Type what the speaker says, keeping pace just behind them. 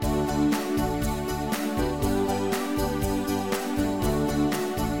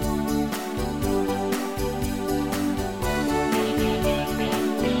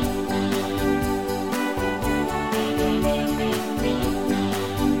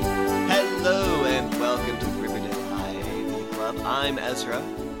I'm Ezra.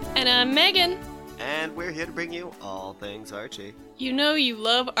 And I'm Megan. And we're here to bring you all things Archie. You know you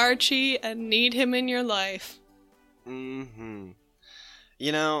love Archie and need him in your life. Mm-hmm.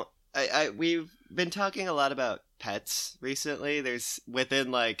 You know, we've been talking a lot about pets recently. There's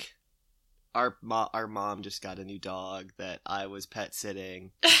within our mom just got a new dog that I was pet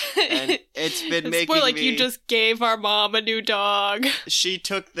sitting, and it's been making more like me... you just gave our mom a new dog. She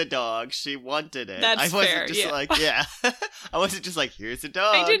took the dog. She wanted it. That's I wasn't fair, just yeah. I wasn't just like, here's a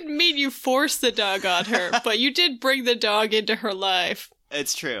dog. I didn't mean you forced the dog on her, but you did bring the dog into her life.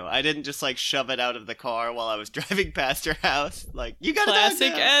 It's true. I didn't just shove it out of the car while I was driving past her house. You got Classic a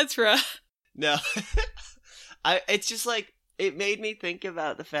dog now. Ezra. No. It's just it made me think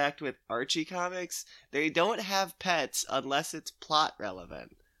about the fact with Archie comics, they don't have pets unless it's plot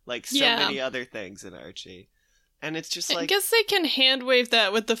relevant. Many other things in Archie. And it's just I guess they can hand-wave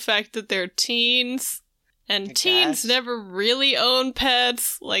that with the fact that they're teens. And teens never really own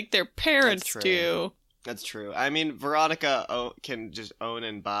pets like their parents do. That's true. I mean, Veronica can just own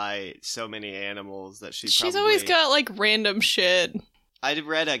and buy so many animals that she's always got random shit. I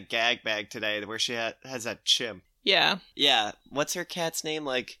read a gag bag today where she has a chimp. Yeah. Yeah. What's her cat's name?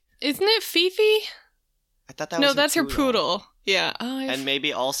 Isn't it Fifi? I thought that was that's her poodle. Yeah. And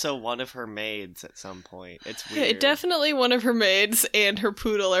maybe also one of her maids at some point. It's weird. Definitely one of her maids and her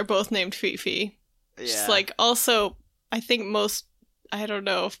poodle are both named Fifi. Yeah. Just also, I think I don't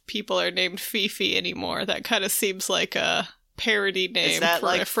know if people are named Fifi anymore. That kind of seems like a parody name for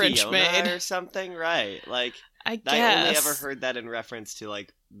a French Fiona maid or something, right? I guess. I only ever heard that in reference to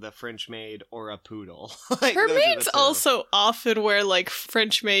the French maid or a poodle. Her maids also often wear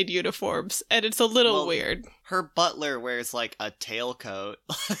French maid uniforms, and it's a little weird. Her butler wears a tailcoat,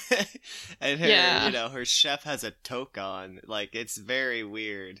 and her her chef has a toque on. It's very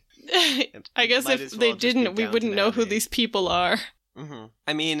weird. I guess if they didn't, we wouldn't know who these people are. Mm-hmm.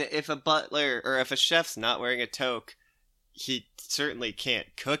 I mean, if a butler or if a chef's not wearing a toque, he certainly can't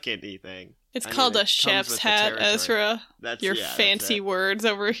cook anything. It's called a chef's hat, Ezra. That's your fancy words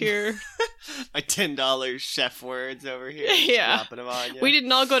over here. My $10 chef words over here. Yeah. Dropping them on you. We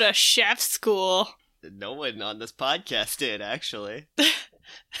didn't all go to chef school. No one on this podcast did, actually.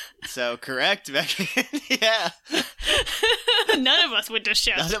 So, correct, Megan. Yeah. None of us went to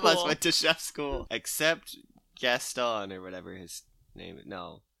chef school. None of us went to chef school. Except Gaston, or whatever his name is.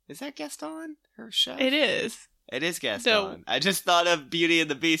 No. Is that Gaston? Her chef? It is. It is Gaston. No. I just thought of Beauty and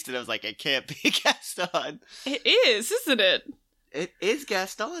the Beast, and I was like, it can't be Gaston. It is, isn't it? It is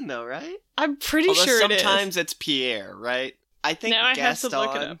Gaston, though, right? I'm pretty sure it is. Sometimes it's Pierre, right? I think now Gaston, I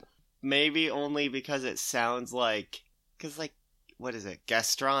have to look it up. Maybe only because it sounds what is it?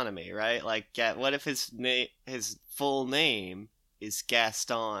 Gastronomy, right? What if his full name is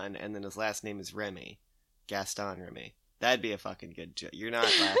Gaston, and then his last name is Remy? Gaston Remy. That'd be a fucking good joke. You're not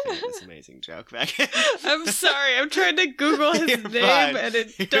laughing at this amazing joke, Megan. I'm sorry. I'm trying to Google his name, fine. And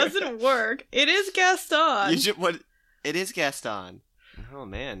it doesn't work. It is Gaston. It is Gaston. Oh,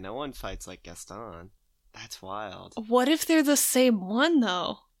 man. No one fights like Gaston. That's wild. What if they're the same one,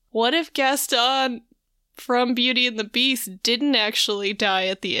 though? What if Gaston from Beauty and the Beast didn't actually die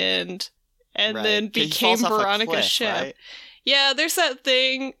at the end and then became Veronica's chef? Right? Yeah, there's that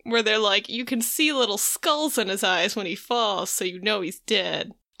thing where they're you can see little skulls in his eyes when he falls, so you know he's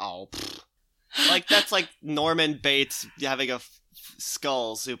dead. Oh, that's Norman Bates having a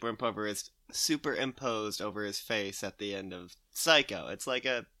skull superimposed over his face at the end of Psycho. It's I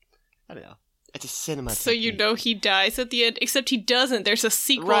don't know. It's a cinema So technique. you know he dies at the end, except he doesn't. There's a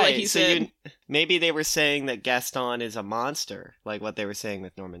sequel that he's in. Maybe they were saying that Gaston is a monster, like what they were saying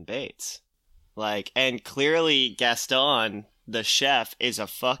with Norman Bates. And clearly Gaston, the chef, is a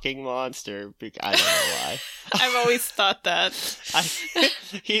fucking monster. I don't know why. I've always thought that.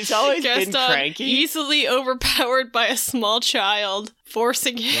 He's always Gaston, been cranky. Easily overpowered by a small child,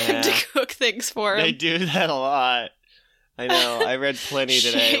 forcing him to cook things for him. They do that a lot. I know. I read plenty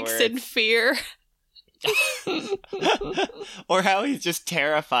today. Shakes in fear. Or how he's just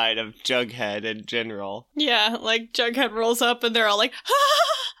terrified of Jughead in general. Yeah, Jughead rolls up and they're all ah!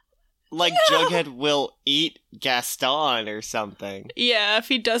 No! Jughead will eat Gaston or something. Yeah, if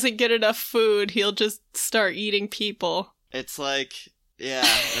he doesn't get enough food, he'll just start eating people. It's yeah,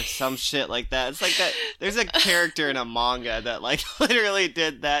 or some shit like that. It's that. There's a character in a manga that literally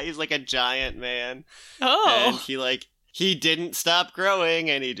did that. He's a giant man. Oh. And he didn't stop growing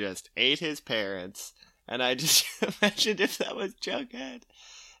and he just ate his parents. And I just imagined if that was Jughead.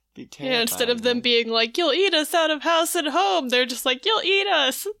 Be terrifying. Yeah, instead of them being you'll eat us out of house and home, they're just you'll eat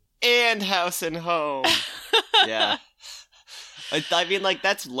us. And house and home. Yeah. I mean,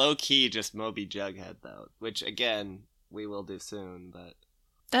 that's low-key just Moby Jughead, though. Which, again, we will do soon, but...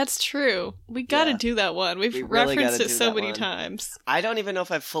 That's true. We gotta do that one. We've really referenced it so many times. I don't even know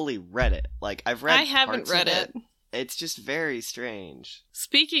if I've fully read it. Like, I've read I haven't read it. It's just very strange.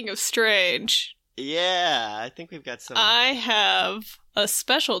 Speaking of strange... Yeah, I think we've got some... I have a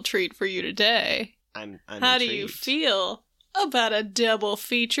special treat for you today. I'm How do you feel about a double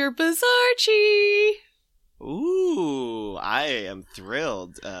feature Bizarchie? Ooh, I am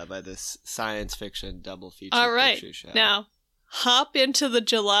thrilled by this science fiction double feature picture show. Now, hop into the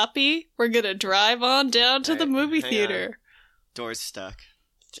jalopy. We're gonna drive on down to the movie theater. Door's stuck.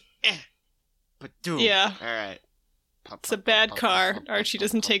 Yeah. All right. It's a bad car. Archie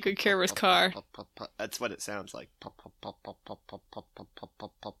doesn't take good care of his car. That's what it sounds like.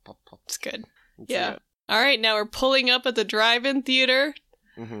 It's good. Yeah. All right, now we're pulling up at the drive-in theater.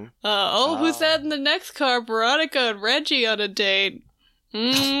 Mm-hmm. Who's that in the next car? Veronica and Reggie on a date.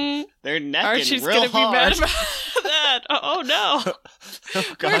 They're necking Archie's real gonna hard. be mad about that. Oh no!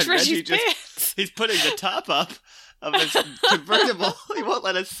 Oh, God, Where's Reggie's pants? He's putting the top up of his convertible. He won't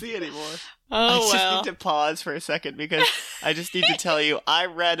let us see anymore. I just need to pause for a second because I just need to tell you, I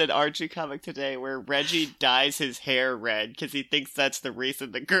read an Archie comic today where Reggie dyes his hair red because he thinks that's the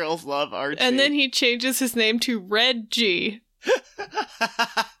reason the girls love Archie. And then he changes his name to Reggie.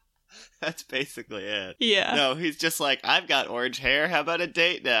 That's basically it. Yeah. No, he's just like, I've got orange hair. How about a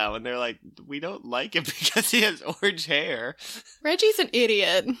date now? And they're like, we don't like him because he has orange hair. Reggie's an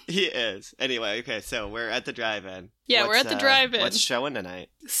idiot. He is. Anyway, okay, so we're at the drive-in. Yeah, we're at the drive-in. What's showing tonight?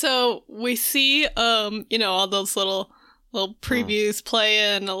 So we see, all those little previews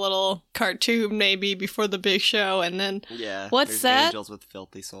playing, a little cartoon maybe before the big show, and then what's that? Angels with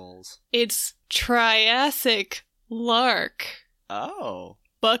filthy souls. It's Triassic Lark. Oh.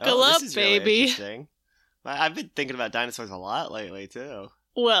 Buckle up, this is baby. Really interesting. I've been thinking about dinosaurs a lot lately, too.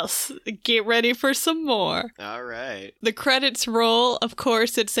 Well, get ready for some more. All right. The credits roll. Of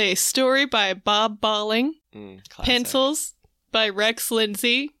course, it's a story by Bob Balling. Pencils by Rex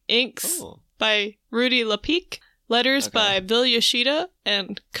Lindsay. Inks by Rudy Lapique. Letters by Bill Yoshida.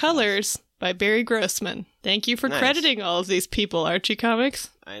 And colors by Barry Grossman. Thank you for crediting all of these people, Archie Comics.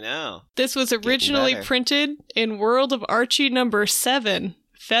 I know. This was originally printed in World of Archie number 7.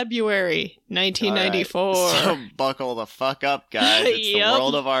 February 1994. Right. So buckle the fuck up, guys. It's the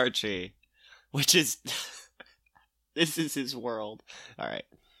World of Archie. Which is... this is his world. All right.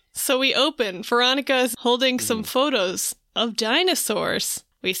 So we open. Veronica's holding some photos of dinosaurs.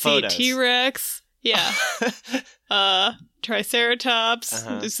 We see T-Rex. Yeah. Triceratops.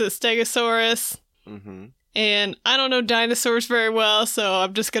 There's a Stegosaurus. Mm-hmm. And I don't know dinosaurs very well, so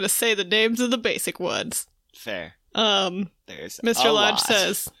I'm just going to say the names of the basic ones. Fair. There's Mr. Lodge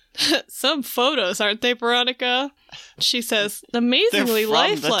says, some photos, aren't they, Veronica? She says, amazingly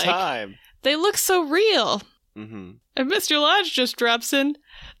lifelike. They look so real. Mm-hmm. And Mr. Lodge just drops in,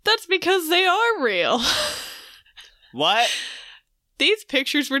 that's because they are real. What? These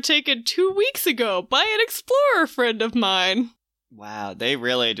pictures were taken 2 weeks ago by an explorer friend of mine. Wow, they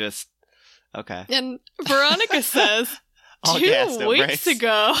really just... Okay. And Veronica says, 2 weeks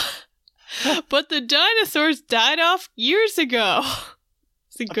ago... But the dinosaurs died off years ago.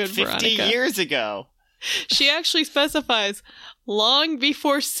 It's a good 50 Veronica. Years ago. She actually specifies, long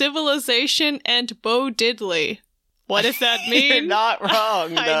before civilization and Bo Diddley. What does that mean? You're not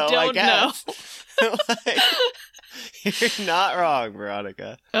wrong, though, I don't know. You're not wrong,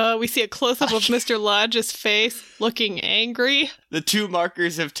 Veronica. We see a close-up of Mr. Lodge's face, looking angry. The 2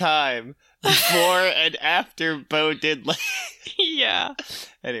 markers of time. Before and after Bo Diddley. Yeah.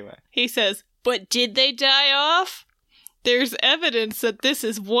 Anyway. He says, but did they die off? There's evidence that this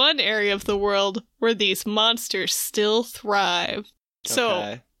is one area of the world where these monsters still thrive.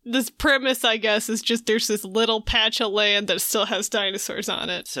 So, this premise, I guess, is just there's this little patch of land that still has dinosaurs on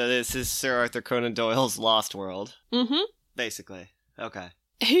it. So this is Sir Arthur Conan Doyle's Lost World. Mm-hmm. Basically. Okay.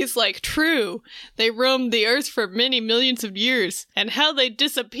 He's like, true, they roamed the earth for many millions of years, and how they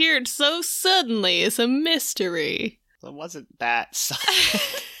disappeared so suddenly is a mystery. It wasn't that sudden.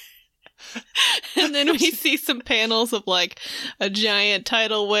 And then we see some panels of, like, a giant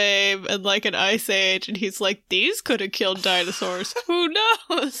tidal wave and, like, an ice age, and he's like, these could have killed dinosaurs. Who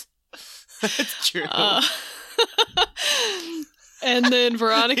knows? That's true. And then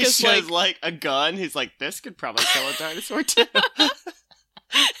Veronica's he shows, like, a gun. He's like, this could probably kill a dinosaur, too.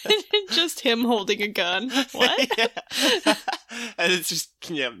 Just him holding a gun. What? Yeah. And it's just,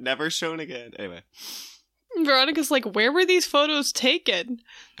 never shown again. Anyway. Veronica's like, where were these photos taken?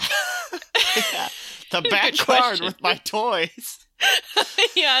 Yeah. The backyard with my toys.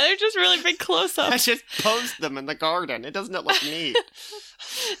 Yeah, they're just really big close-ups. I just posed them in the garden. It doesn't look neat.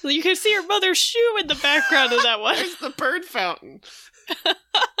 You can see your mother's shoe in the background of that one. There's the bird fountain.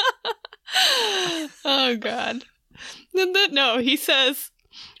 Oh, God. No, he says,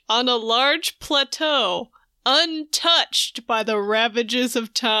 on a large plateau, untouched by the ravages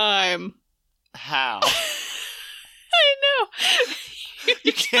of time. How? I know.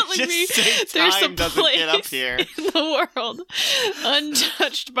 You can't just say time doesn't get up here. In the world,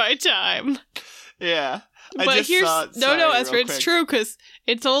 untouched by time. Yeah. But Ezra, it's true, because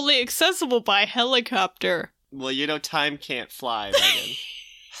it's only accessible by helicopter. Well, time can't fly, Megan.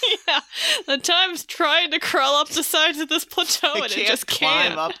 Yeah, the time's trying to crawl up the sides of this plateau, and it just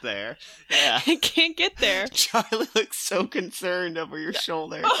can't. Climb up there. Yeah. It can't get there. Charlie looks so concerned over your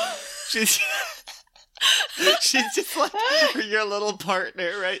shoulder. She's just like your little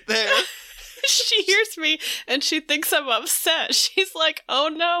partner right there. She hears me, and she thinks I'm upset. She's like, oh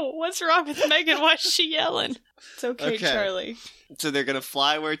no, what's wrong with Megan? Why is she yelling? It's okay, Charlie. So they're gonna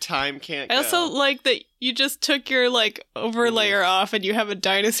fly where time can't go. I also like that you just took your, overlayer off and you have a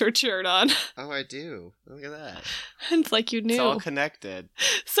dinosaur shirt on. Oh, I do. Look at that. It's like you knew. It's all connected.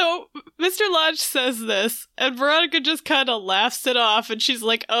 So, Mr. Lodge says this, and Veronica just kind of laughs it off, and she's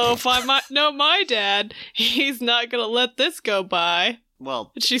like, oh, if my dad, he's not gonna let this go by.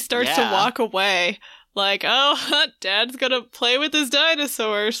 Well, and she starts to walk away. Like, oh, Dad's gonna play with his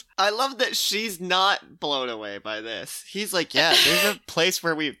dinosaurs. I love that she's not blown away by this. He's like, yeah, there's a place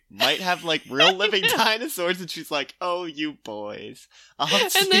where we might have, real living dinosaurs. And she's like, oh, you boys. I'll see you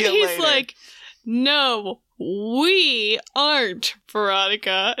later. And then he's like, no, we aren't,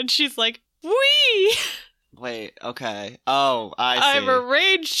 Veronica. And she's like, we. Wait, okay. Oh, I see. I've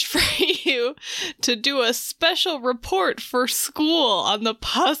arranged for you to do a special report for school on the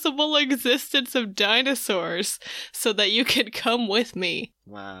possible existence of dinosaurs so that you can come with me.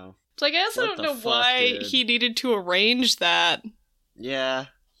 Wow. So I guess I don't know why he needed to arrange that. Yeah.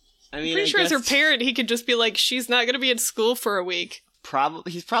 I mean, pretty sure as her parent, he could just be like, she's not going to be in school for a week.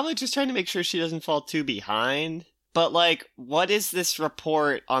 He's probably just trying to make sure she doesn't fall too behind. But, what is this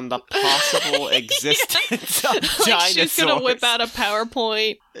report on the possible existence of dinosaurs? She's gonna whip out a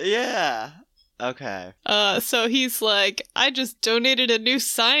PowerPoint. Yeah. Okay. So he's like, I just donated a new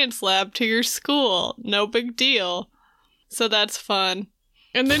science lab to your school. No big deal. So that's fun.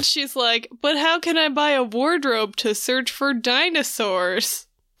 And then she's like, but how can I buy a wardrobe to search for dinosaurs?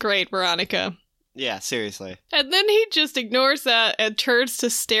 Great, Veronica. Yeah, seriously. And then he just ignores that and turns to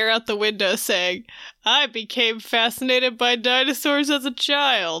stare out the window saying, I became fascinated by dinosaurs as a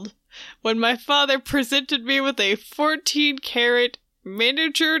child when my father presented me with a 14-carat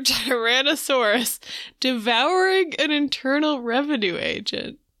miniature Tyrannosaurus devouring an Internal Revenue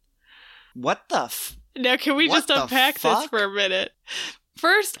agent. What the Now, can we just unpack this for a minute?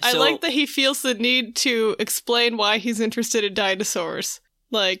 First, I like that he feels the need to explain why he's interested in dinosaurs.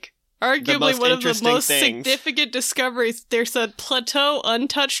 Arguably one of the most significant discoveries. There's a plateau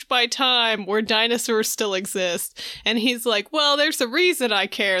untouched by time where dinosaurs still exist. And he's like, well, there's a reason I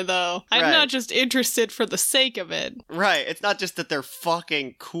care, though. I'm not just interested for the sake of it. Right. It's not just that they're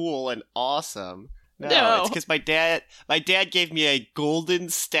fucking cool and awesome. No. It's because my dad gave me a golden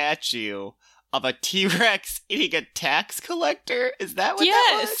statue of a T-Rex eating a tax collector? Is that what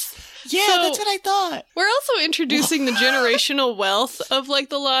that was? Yeah, so that's what I thought. We're also introducing the generational wealth of,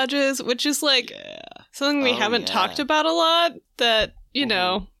 the lodges, which is, something we haven't talked about a lot, that,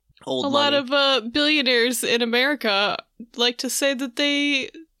 Old a lot of billionaires in America like to say that they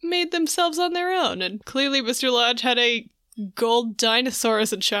made themselves on their own, and clearly Mr. Lodge had a gold dinosaur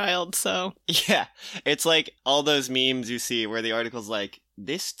as a child, so... Yeah, it's like all those memes you see where the article's like,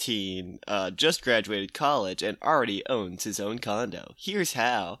 this teen just graduated college and already owns his own condo. Here's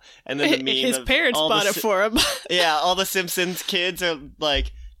how. And then the meme his parents bought it for him. Yeah, all the Simpsons kids are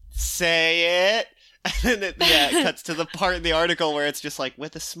like, say it. And then it cuts to the part in the article where it's just like,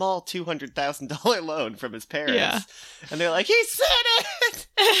 with a small $200,000 loan from his parents. Yeah. And they're like, he said it!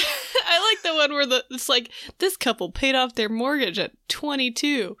 I like the one where it's like, this couple paid off their mortgage at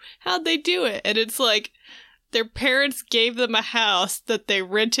 22. How'd they do it? And it's like, their parents gave them a house that they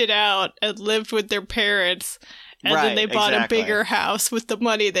rented out and lived with their parents. And then they bought a bigger house with the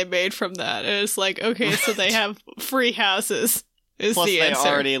money they made from that. And it's like, okay, so they have free houses. Is Plus, the answer. They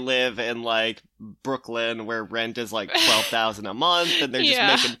already live in, Brooklyn, where rent is, $12,000 a month, and they're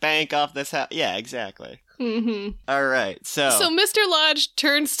just making bank off this house. Yeah, exactly. Mm-hmm. All right, so Mr. Lodge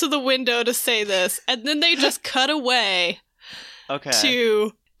turns to the window to say this, and then they just cut away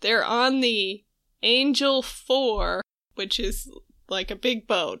to, they're on the Angel 4, which is a big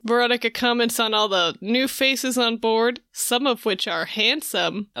boat. Veronica comments on all the new faces on board, some of which are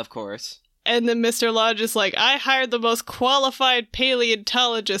handsome. Of course. And then Mr. Lodge is like, I hired the most qualified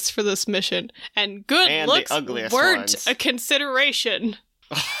paleontologist for this mission, and good looks weren't a consideration.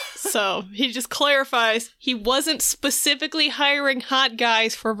 So he just clarifies he wasn't specifically hiring hot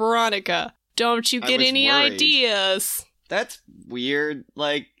guys for Veronica. Don't you get any ideas? That's weird.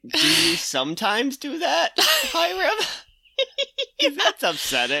 Like, do you sometimes do that, Hiram? That's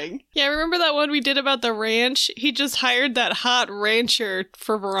upsetting. Yeah, remember that one we did about the ranch? He just hired that hot rancher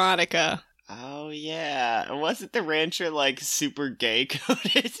for Veronica. Oh, yeah. Wasn't the rancher, like, super gay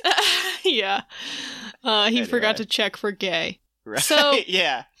coded? Yeah. He forgot to check for gay. Right, so,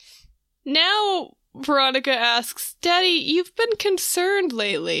 yeah. Now Veronica asks, Daddy, you've been concerned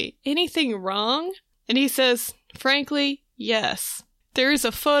lately. Anything wrong? And he says, frankly, yes. There is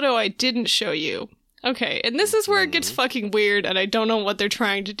a photo I didn't show you. Okay, and this is where it gets fucking weird, and I don't know what they're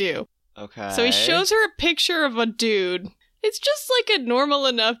trying to do. Okay. So he shows her a picture of a dude. It's just like a normal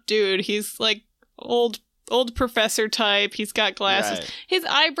enough dude. He's like old professor type. He's got glasses. Right. His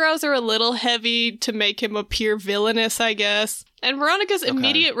eyebrows are a little heavy to make him appear villainous, I guess. And Veronica's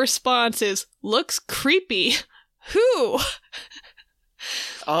immediate response is, looks creepy. Who?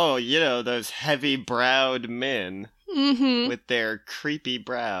 Oh, you know, those heavy-browed men. Mm-hmm. With their creepy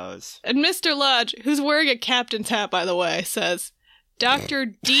brows. And Mr. Lodge, who's wearing a captain's hat, by the way, says,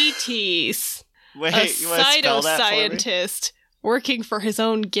 Dr. D-Tease, Wait, a pseudoscientist working for his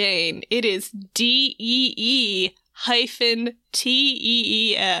own gain. It is DEE-TEES.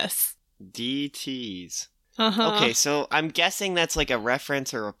 D-Tease. Uh-huh. Okay, so I'm guessing that's like a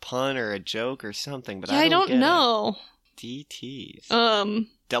reference or a pun or a joke or something, but yeah, I don't know. D-Tease.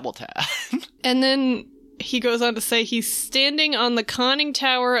 Double tap. And then he goes on to say he's standing on the conning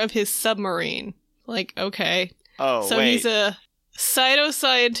tower of his submarine. Like, okay. Oh, so he's a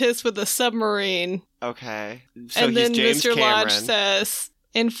pseudoscientist with a submarine. Okay. So and he's then James Mr. Cameron. Lodge says,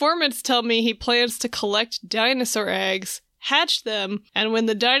 informants tell me he plans to collect dinosaur eggs, hatch them, and when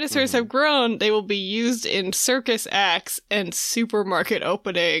the dinosaurs have grown, they will be used in circus acts and supermarket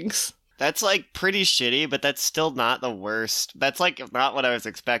openings. That's, like, pretty shitty, but that's still not the worst. That's, like, not what I was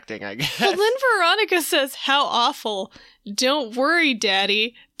expecting, I guess. Well, then Veronica says, how awful. Don't worry,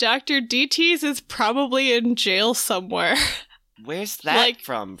 Daddy. Dr. D-Tease is probably in jail somewhere. Where's that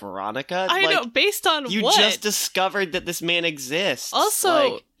from, Veronica? I know, based on you what? You just discovered that this man exists.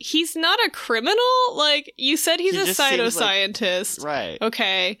 Also, he's not a criminal? Like, you said he's a pseudoscientist. Right.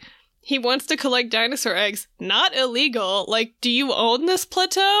 Okay. He wants to collect dinosaur eggs. Not illegal. Like, do you own this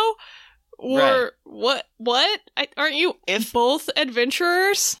plateau? Or what? Aren't you both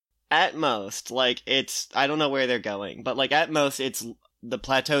adventurers? At most, like, it's, I don't know where they're going, but, like, at most, it's, the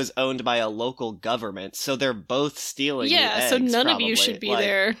plateau's owned by a local government, so they're both stealing the eggs, so none probably. of you should be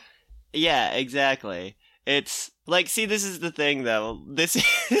there. Yeah, exactly. It's, like, see, this is the thing, though.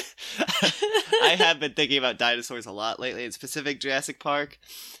 I have been thinking about dinosaurs a lot lately, in specific Jurassic Park,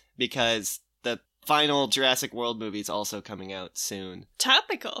 because the final Jurassic World movie is also coming out soon.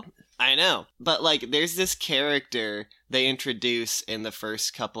 Topical. I know, but, like, there's this character they introduce in the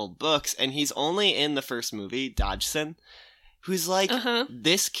first couple books, and he's only in the first movie, Dodgson, who's, like,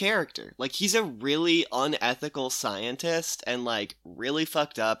 this character. Like, he's a really unethical scientist, and, like, really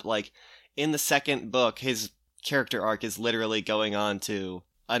fucked up. Like, in the second book, his character arc is literally going on to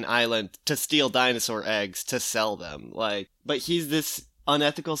an island to steal dinosaur eggs to sell them. Like, but he's this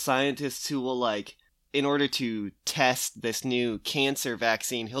unethical scientist who will, like, in order to test this new cancer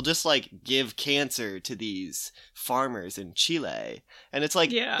vaccine, he'll just, like, give cancer to these farmers in Chile. And it's like,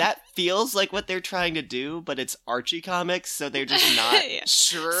 that feels like what they're trying to do, but it's Archie comics, so they're just not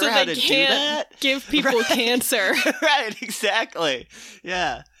sure so how to do that. Give people cancer. Right, exactly.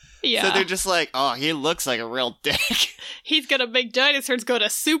 Yeah. Yeah. So they're just like, oh, he looks like a real dick. He's gonna make dinosaurs go to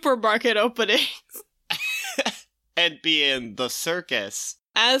supermarket openings. And be in the circus.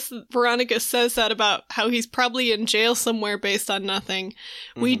 As Veronica says that about how he's probably in jail somewhere based on nothing,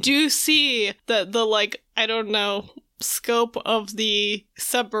 we do see the like, I don't know, scope of the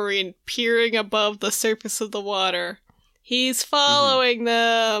submarine peering above the surface of the water. He's following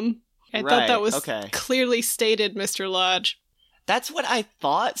them. I thought that was clearly stated, Mr. Lodge. That's what I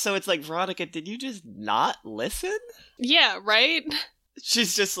thought. So it's like, Veronica, did you just not listen? Yeah, right?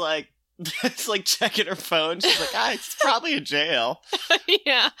 She's just like, it's like checking her phone. She's like, it's probably in jail.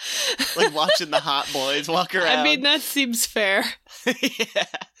 Yeah. Like watching the hot boys walk around. I mean, that seems fair. Yeah.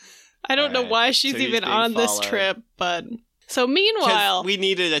 I don't know why she's even on this trip, but... So meanwhile... we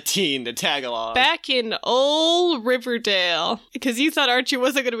needed a teen to tag along. Back in old Riverdale, because you thought Archie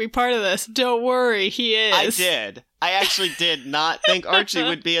wasn't going to be part of this. Don't worry, he is. I did. I actually did not think Archie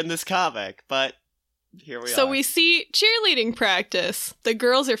would be in this comic, but... Here we are. So we see cheerleading practice. The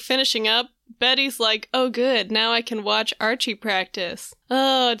girls are finishing up. Betty's like, oh good, now I can watch Archie practice.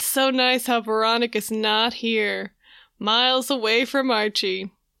 Oh, it's so nice how Veronica's not here. Miles away from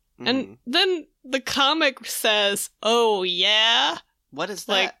Archie. Mm. And then the comic says, oh yeah? What is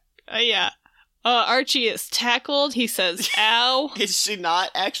that? Yeah. Archie is tackled. He says, ow. Is she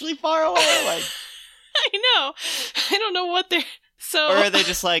not actually far away? Like, I know. I don't know what they're... So... Or are they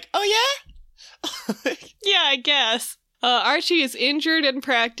just like, oh yeah? Yeah, I guess. Archie is injured in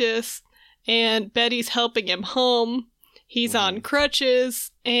practice, and Betty's helping him home. He's on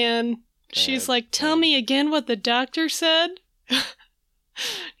crutches, and she's like, tell me again what the doctor said?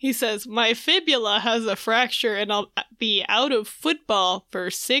 He says, my fibula has a fracture, and I'll be out of football for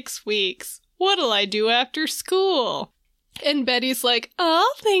 6 weeks. What'll I do after school? And Betty's like,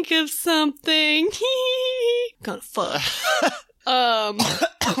 I'll think of something. Gonna fuck. Oh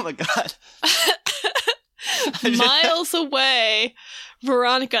my god. Miles away,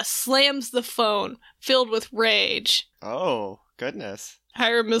 Veronica slams the phone, filled with rage. Oh, goodness.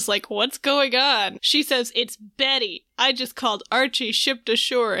 Hiram is like, what's going on? She says, it's Betty. I just called Archie shipped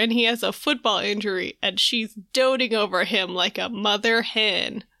ashore and he has a football injury, and she's doting over him like a mother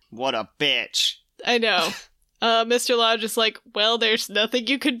hen. What a bitch. I know. Mr. Lodge is like, well, there's nothing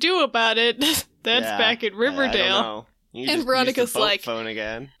you could do about it. That's back in Riverdale. I don't know. And Veronica's like, phone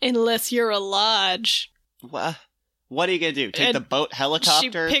again. Unless you're a Lodge. What are you going to do? Take the boat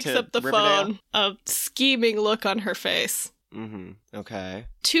helicopter she picks to up the Riverdale? phone, a scheming look on her face. Mm-hmm. Okay.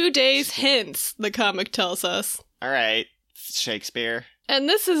 2 days hence, the comic tells us. All right, Shakespeare. And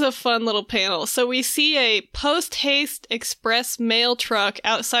this is a fun little panel. So we see a post-haste express mail truck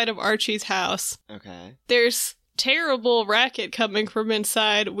outside of Archie's house. Okay. There's terrible racket coming from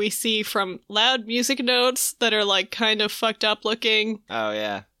inside. We see from loud music notes that are like kind of fucked up looking. Oh,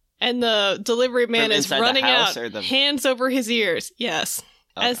 yeah. And the delivery man is running out, hands over his ears. Yes.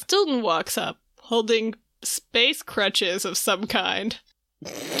 Okay. As Dilton walks up, holding space crutches of some kind.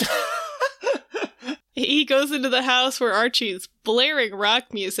 He goes into the house where Archie's blaring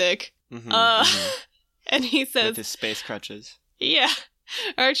rock music. And he says... With his space crutches. Yeah.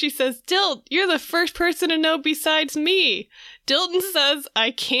 Archie says, Dilt, you're the first person to know besides me. Dilton says,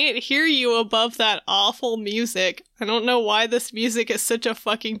 I can't hear you above that awful music. I don't know why this music is such a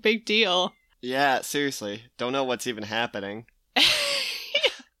fucking big deal. Yeah, seriously. Don't know what's even happening.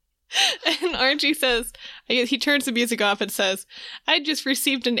 And Archie says, he turns the music off and says, I just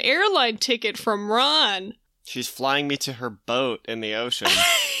received an airline ticket from Ron. She's flying me to her boat in the ocean.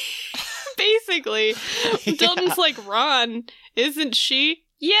 Basically. Yeah. Dilton's like, Ron, isn't she?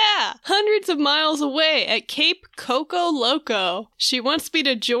 Yeah, hundreds of miles away at Cape Coco Loco. She wants me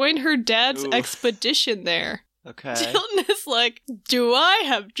to join her dad's expedition there. Okay. Dilton is like, do I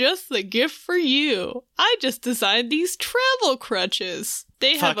have just the gift for you? I just designed these travel crutches.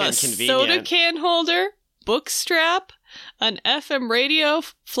 They have a soda can holder, book strap, an FM radio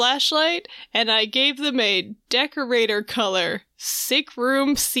flashlight, and I gave them a decorator color, sick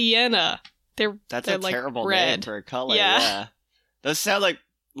room sienna. That's they're a like terrible red. Name for a color. Yeah. Those sound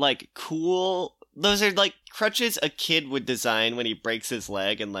like cool. Those are like crutches a kid would design when he breaks his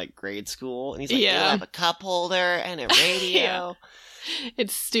leg in like grade school, and he's like, I have a cup holder and a radio. Yeah.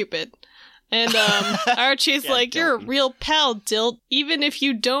 It's stupid. And Archie's like, you're a real pal, Dilt, even if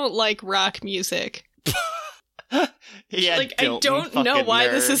you don't like rock music. Yeah, like, Dilton, I don't know why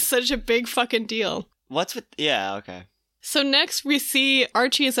nerd. this is such a big fucking deal. What's with... Yeah, okay. So next we see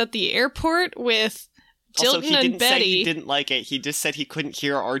Archie is at the airport with Dilton also, he and didn't Betty. Say he didn't like it. He just said he couldn't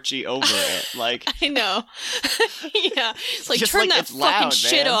hear Archie over it. Like, I know. Yeah. It's like, just turn like, that fucking loud,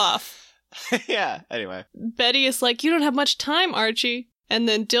 shit off. Yeah, anyway. Betty is like, you don't have much time, Archie. And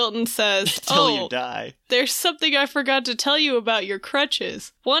then Dilton says, Until you die. There's something I forgot to tell you about your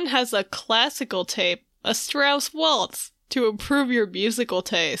crutches. One has a classical tape, a Strauss waltz, to improve your musical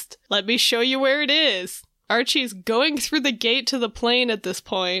taste. Let me show you where it is. Archie's going through the gate to the plane at this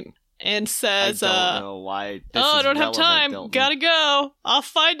point and says, I don't know why this I is don't have time. Dilton. Gotta go. I'll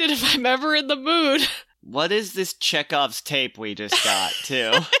find it if I'm ever in the mood. What is this Chekhov's tape we just got,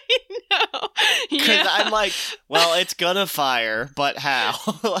 too? I know. Because I'm like, well, it's gonna fire, but how?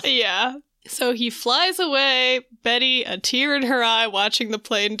 Yeah. So he flies away, Betty, a tear in her eye, watching the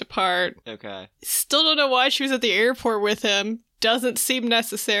plane depart. Okay. Still don't know why she was at the airport with him. Doesn't seem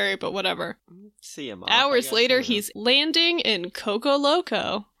necessary, but whatever. See him off, Hours later, he's landing in Coco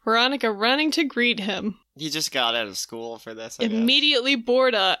Loco. Veronica running to greet him. He just got out of school for this, Immediately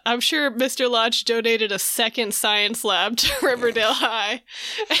bored up. I'm sure Mr. Lodge donated a second science lab to Riverdale High.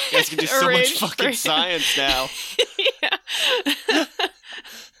 You guys can do so much fucking science now. Yeah.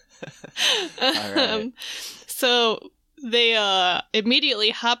 All right. So they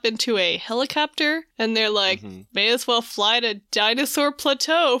immediately hop into a helicopter, and they're like, may as well fly to Dinosaur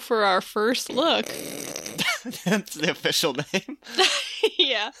Plateau for our first look. That's the official name?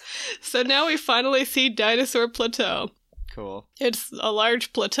 Yeah. So now we finally see Dinosaur Plateau. Cool. It's a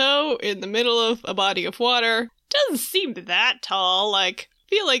large plateau in the middle of a body of water. Doesn't seem that tall. Like, I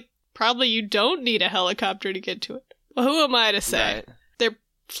feel like probably you don't need a helicopter to get to it. Well, who am I to say? Right. They're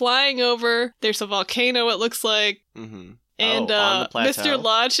flying over. There's a volcano, it looks like. Mm-hmm. And Mr.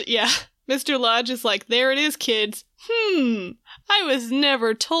 Lodge, Mr. Lodge is like, there it is, kids. I was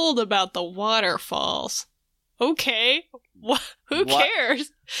never told about the waterfalls. Okay. Who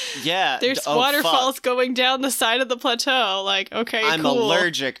cares? Yeah. There's waterfalls going down the side of the plateau. Like, okay, I'm cool.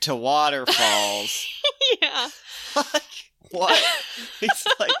 allergic to waterfalls. Yeah. Like, what? He's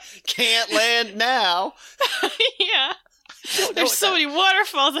like, can't land now. Yeah. There's so many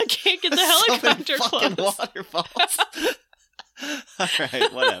waterfalls, I can't get the helicopter close. Waterfalls. All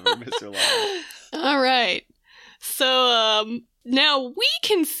right, whatever, Mr. Lodge. All right. So, now we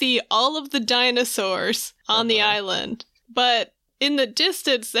can see all of the dinosaurs on the island, but in the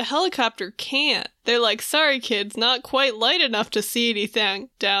distance, the helicopter can't. They're like, sorry, kids, not quite light enough to see anything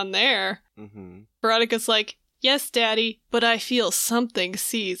down there. Veronica's like, yes, Daddy, but I feel something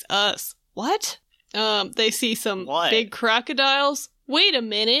sees us. What? They see some big crocodiles. Wait a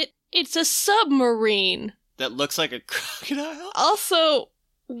minute, it's a submarine. That looks like a crocodile? Also,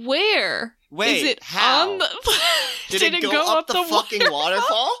 where? Wait, is it how? On the... Did it go up the fucking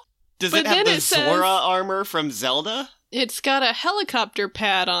waterfall? Does it have the Zora armor from Zelda? It's got a helicopter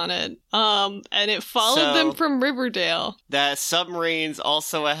pad on it. And it followed them from Riverdale. That submarine's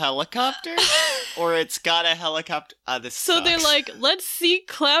also a helicopter? Or it's got a helicopter? This sucks. They're like, let's see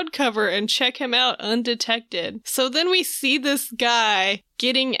cloud cover and check him out undetected. So then we see this guy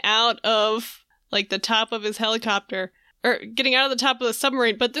getting out of, like, the top of his helicopter. Or getting out of the top of the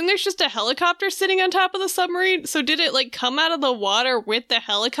submarine, but then there's just a helicopter sitting on top of the submarine. So did it, like, come out of the water with the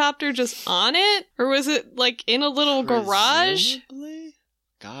helicopter just on it? Or was it, like, in a little garage?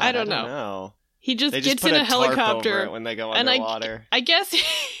 God, I don't know. He just gets in a helicopter when they go underwater. I guess...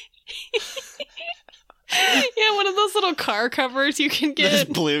 Yeah, one of those little car covers you can get. This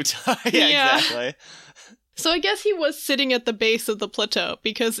blue tie. Yeah, exactly. So I guess he was sitting at the base of the plateau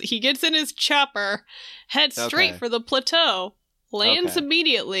because he gets in his chopper, heads straight for the plateau, lands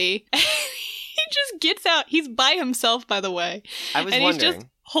immediately, and he just gets out. He's by himself, by the way. I was wondering. He's just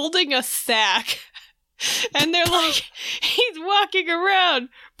holding a sack. And they're like, he's walking around,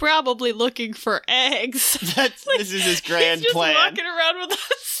 probably looking for eggs. This is his grand plan. He's just walking around with a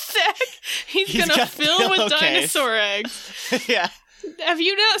sack. He's gonna fill with dinosaur eggs. Yeah. Have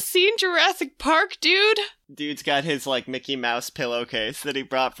you not seen Jurassic Park, dude? Dude's got his, like, Mickey Mouse pillowcase that he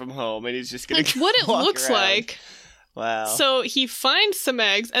brought from home, and he's just gonna That's what it looks around. like. Wow. So he finds some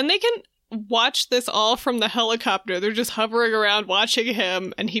eggs, and they can watch this all from the helicopter. They're just hovering around watching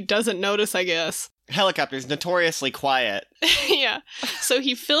him, and he doesn't notice, I guess. Helicopter's notoriously quiet. Yeah. So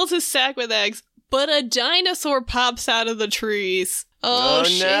he fills his sack with eggs, but a dinosaur pops out of the trees. Oh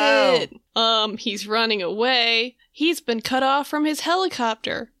shit. No. He's running away. He's been cut off from his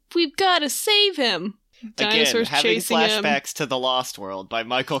helicopter. We've got to save him. Dinosaurs Again, having chasing him. flashbacks to The Lost World by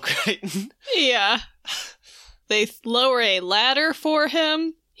Michael Crichton. Yeah. They lower a ladder for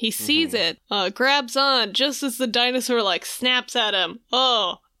him. He sees it, grabs on just as the dinosaur, like, snaps at him.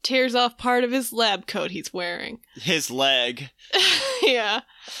 Oh, tears off part of his lab coat he's wearing. His leg. Yeah.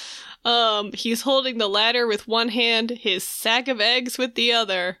 He's holding the ladder with one hand, his sack of eggs with the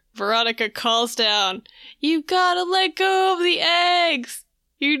other. Veronica calls down, "You gotta let go of the eggs!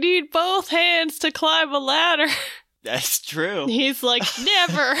 You need both hands to climb a ladder." That's true. He's like,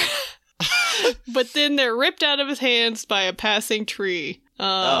 never! But then they're ripped out of his hands by a passing tree.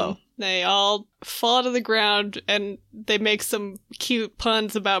 They all fall to the ground, and they make some cute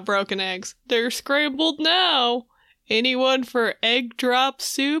puns about broken eggs. They're scrambled now! Anyone for egg drop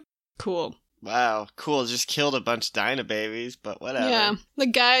soup? Cool. Wow, cool. Just killed a bunch of dino babies, but whatever. Yeah. The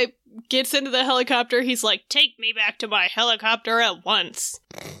guy gets into the helicopter. He's like, take me back to my helicopter at once.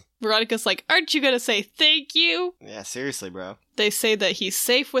 Veronica's like, aren't you gonna say thank you? Yeah, seriously, bro. They say that he's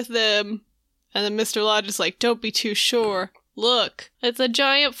safe with them. And then Mr. Lodge is like, don't be too sure. Look, it's a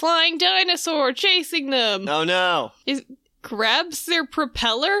giant flying dinosaur chasing them. Oh no. He grabs their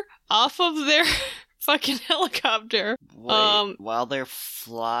propeller off of their fucking helicopter. Wait, while they're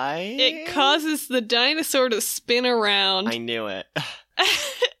flying? It causes the dinosaur to spin around. I knew it.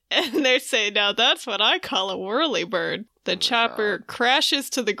 And they say, now that's what I call a whirlybird. The chopper crashes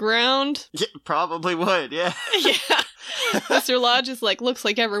to the ground. Yeah, probably would, yeah. Yeah. Mr. Lodge is like, looks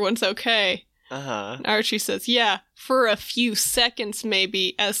like everyone's okay. Uh-huh. Archie says, yeah, for a few seconds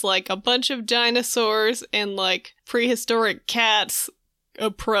maybe, as like a bunch of dinosaurs and like prehistoric cats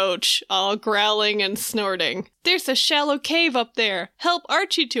approach, all growling and snorting. There's a shallow cave up there. Help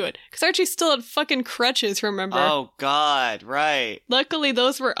Archie to it. Because Archie still had fucking crutches, remember? Oh, God, right. Luckily,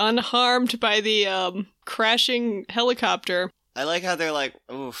 those were unharmed by the crashing helicopter. I like how they're like,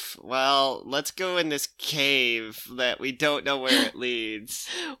 oof, well, let's go in this cave that we don't know where it leads.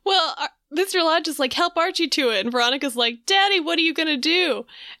 Well, Mr. Lodge is like, help Archie to it. And Veronica's like, Daddy, what are you gonna do? And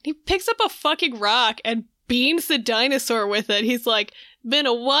he picks up a fucking rock and beams the dinosaur with it. He's like, been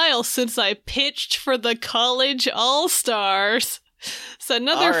a while since I pitched for the college all-stars. So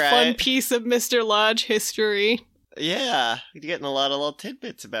another fun piece of Mr. Lodge history. Yeah, you're getting a lot of little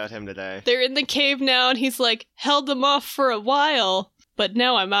tidbits about him today. They're in the cave now, and he's like, held them off for a while, but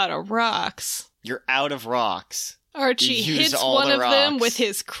now I'm out of rocks. You're out of rocks. Archie hits one of them with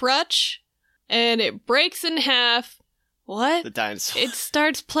his crutch, and it breaks in half. What? The dinosaur. It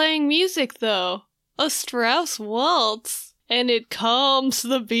starts playing music, though. A Strauss waltz. And it calms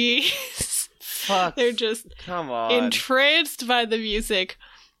the bees. Fuck. They're just entranced by the music.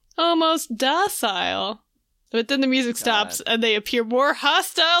 Almost docile. But then the music stops, and they appear more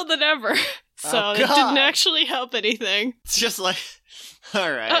hostile than ever. So it didn't actually help anything. It's just like, all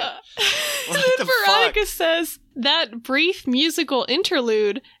right. Then Veronica says, that brief musical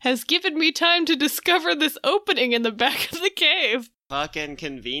interlude has given me time to discover this opening in the back of the cave. Fucking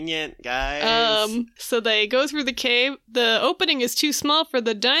convenient, guys. So they go through the cave. The opening is too small for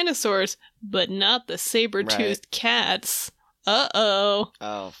the dinosaurs, but not the saber-toothed cats. Uh-oh.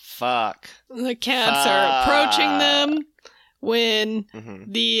 Oh, fuck. The cats are approaching them when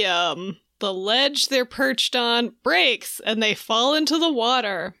the ledge they're perched on breaks and they fall into the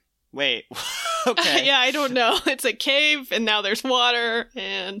water. Wait. Okay. Yeah, I don't know. It's a cave and now there's water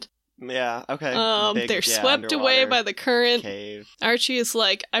and... Yeah, okay. They're swept away by the current. Cave. Archie is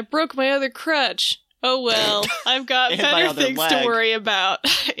like, I broke my other crutch. Oh well, I've got better things to worry about.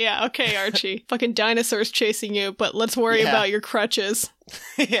 Yeah, okay, Archie. Fucking dinosaurs chasing you, but let's worry about your crutches.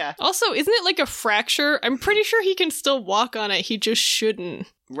 Yeah. Also, isn't it like a fracture? I'm pretty sure he can still walk on it, he just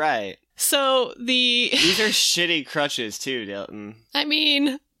shouldn't. Right. So These are shitty crutches too, Dilton. I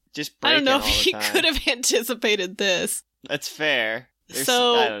mean... Just I don't know if he could have anticipated this. That's fair. I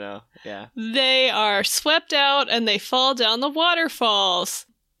don't know. Yeah. They are swept out and they fall down the waterfalls.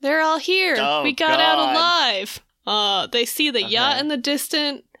 They're all here. Oh, we got out alive. They see the yacht in the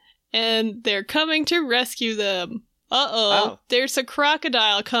distance and they're coming to rescue them. Uh-oh. There's a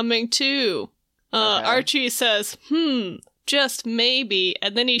crocodile coming too. Archie says, just maybe.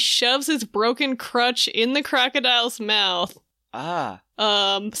 And then he shoves his broken crutch in the crocodile's mouth.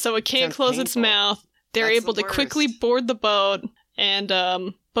 So it can't close its mouth. They're able to quickly board the boat and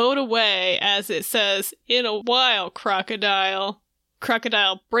boat away, as it says, in a while, crocodile.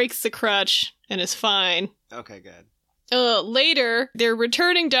 Crocodile breaks the crutch and is fine. Okay, good. Later, they're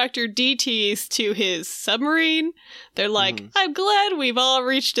returning Dr. DT's to his submarine. They're like, I'm glad we've all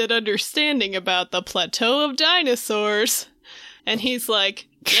reached an understanding about the plateau of dinosaurs. And he's like,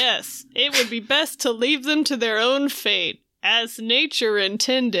 yes, it would be best to leave them to their own fate, as nature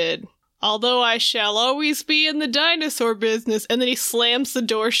intended. Although I shall always be in the dinosaur business. And then he slams the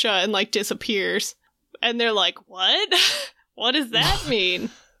door shut and, like, disappears. And they're like, what? What does that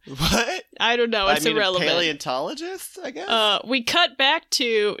mean? What? I don't know. It's irrelevant. A paleontologist, I guess? We cut back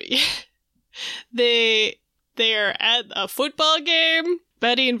to... They're at a football game.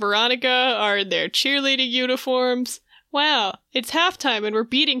 Betty and Veronica are in their cheerleading uniforms. Wow, it's halftime and we're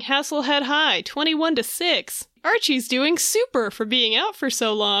beating Hasselhead High, 21-6. Archie's doing super for being out for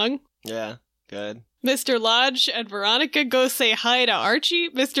so long. Yeah, good. Mr. Lodge and Veronica go say hi to Archie.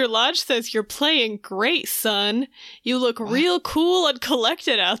 Mr. Lodge says, you're playing great, son. You look real cool and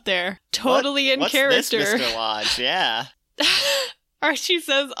collected out there. Totally in character. What's this, Mr. Lodge? Yeah. Archie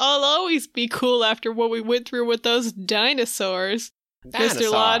says, I'll always be cool after what we went through with those dinosaurs. Mr.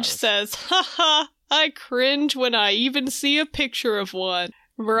 Lodge says, haha, I cringe when I even see a picture of one.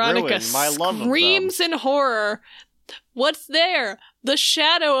 Veronica screams in horror. What's there? The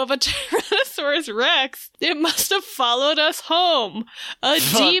shadow of a Tyrannosaurus Rex. It must have followed us home. A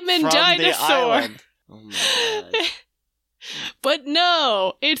demon dinosaur. Oh my God. But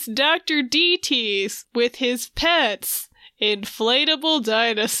no, it's Dr. DT's with his pets. Inflatable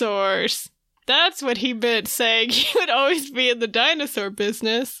dinosaurs. That's what he meant, saying he would always be in the dinosaur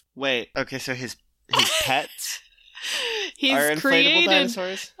business. Wait, okay, so his pets He's are inflatable created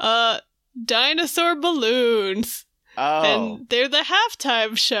dinosaurs? Dinosaur balloons. Oh. And they're the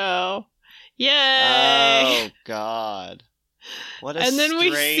halftime show. Yay! Oh, God. What a strange... And then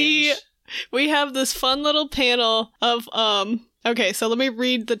we see we have this fun little panel of, okay, so let me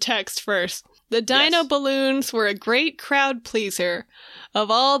read the text first. The Dino balloons were a great crowd pleaser.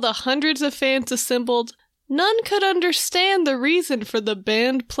 Of all the hundreds of fans assembled, none could understand the reason for the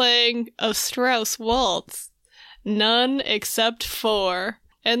band playing a Strauss waltz. None except 4.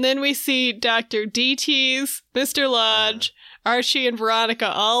 And then we see Dr. DT's, Mr. Lodge, Archie, and Veronica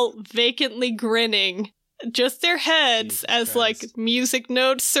all vacantly grinning. Just their heads as, like, music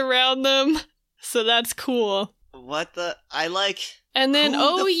notes surround them. So that's cool. What the... I like... And then,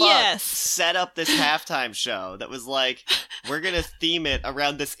 set up this halftime show that was like, we're gonna theme it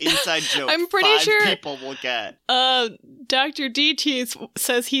around this inside joke I'm pretty sure people will get. Dr. DT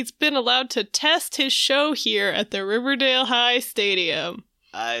says he's been allowed to test his show here at the Riverdale High Stadium.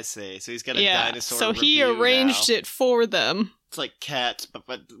 I see. So he's got a dinosaur so he arranged it for them. It's like Cats, but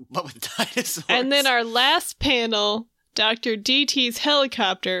with dinosaurs. And then our last panel, Dr. DT's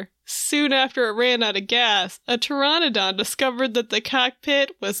helicopter. Soon after it ran out of gas, a pteranodon discovered that the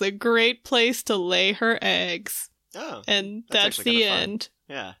cockpit was a great place to lay her eggs. Oh. And that's the end.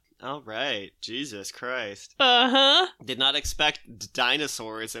 Yeah. All right. Jesus Christ. Uh-huh. Did not expect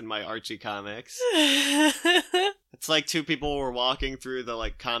dinosaurs in my Archie comics. It's like 2 people were walking through the,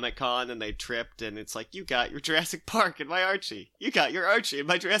 like, Comic-Con and they tripped and it's like, you got your Jurassic Park in my Archie. You got your Archie in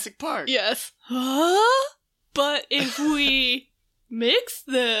my Jurassic Park. Yes. Huh? But if we... mix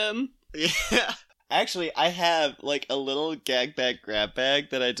them. Yeah. Actually, I have, like, a little gag bag grab bag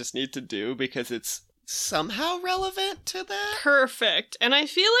that I just need to do because it's somehow relevant to that. Perfect. And I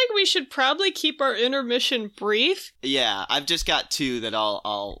feel like we should probably keep our intermission brief. Yeah, I've just got 2 that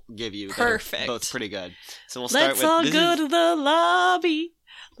I'll give you. Perfect. Both pretty good. So we'll start with... Let's all go to the lobby.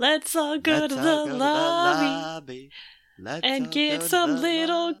 Let's all go to the lobby. And get some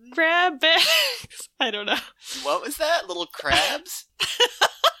little crab bags. I don't know. What was that? Little crabs?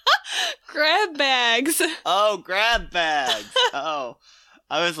 Grab bags. Oh, grab bags. Oh.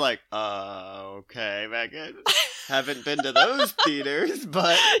 I was like, okay, Megan. Haven't been to those theaters,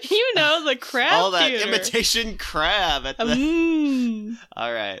 but... You know, the crab all that theater. Imitation crab at the...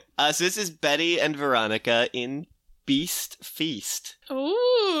 All right. So this is Betty and Veronica in Beast Feast.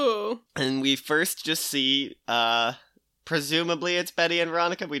 Ooh. And we first just see... presumably it's Betty and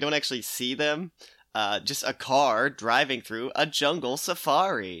Veronica. We don't actually see them. Just a car driving through a jungle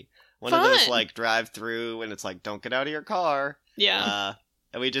safari. One of those, like, drive-through, and it's like, don't get out of your car. Yeah.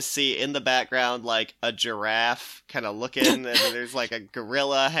 And we just see in the background, like, a giraffe kind of looking, and then there's, like, a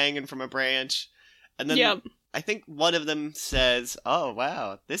gorilla hanging from a branch. And then I think one of them says, oh,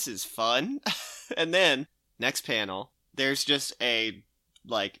 wow, this is fun. And then, next panel, there's just a,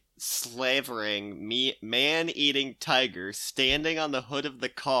 like, slavering man-eating tiger standing on the hood of the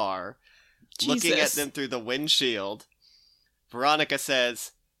car, looking at them through the windshield. Veronica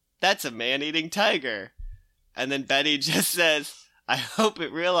says, that's a man-eating tiger. And then Betty just says, I hope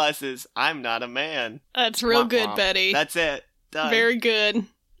it realizes I'm not a man. That's real good, Betty. That's it. Done. Very good.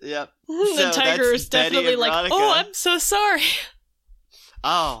 Yep. The tiger is definitely like, Veronica. oh, I'm so sorry.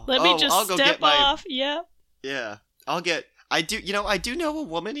 Oh, let me just step off. Yep. Yeah. I do know a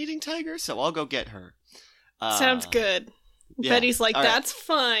woman eating tiger, so I'll go get her. Sounds good. Yeah. Betty's like, all that's right.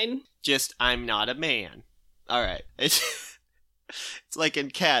 Fine. Just, I'm not a man. All right. It's like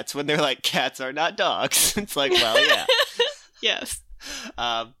in Cats, when they're like, cats are not dogs. It's like, well, yeah. Yes.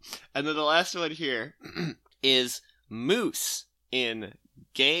 And then the last one here is Moose in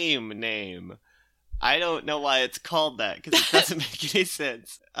Game Name. I don't know why it's called that, because it doesn't make any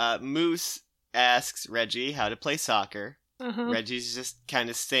sense. Moose asks Reggie how to play soccer. Uh-huh. Reggie's just kind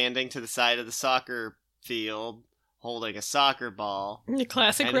of standing to the side of the soccer field, holding a soccer ball. The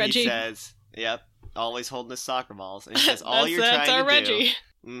classic and Reggie. He says, yep, always holding his soccer balls. And he says, all you're trying to Reggie.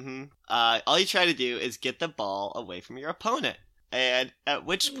 do... all you try to do is get the ball away from your opponent. And at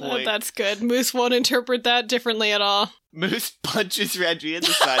which point... that's good. Moose won't interpret that differently at all. Moose punches Reggie in the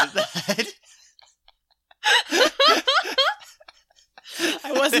side of the head.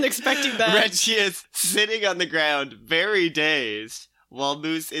 I wasn't expecting that. Reggie is sitting on the ground, very dazed, while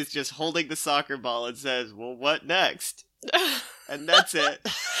Moose is just holding the soccer ball and says, well, what next? And that's it.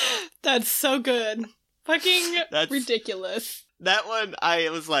 That's so good. Fucking ridiculous. That one, I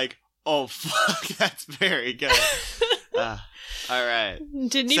was like, oh, fuck, that's very good. All right.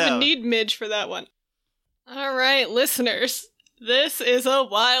 Didn't even need Midge for that one. All right, listeners. This is a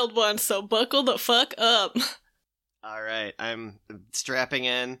wild one, so buckle the fuck up. All right, I'm strapping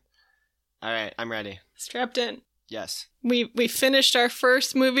in. All right, I'm ready. Strapped in. Yes. We finished our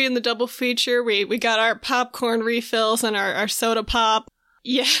first movie in the double feature. We got our popcorn refills and our soda pop.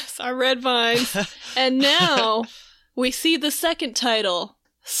 Yes, our red vines. And now we see the second title,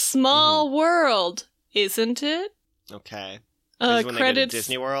 Small world, isn't it? Okay. This is when they go to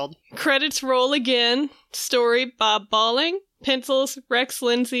Disney World? Credits roll again. Story, Bob Balling. Pencils, Rex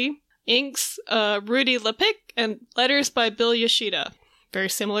Lindsay. Inks, Rudy Lepic. And letters by Bill Yoshida. Very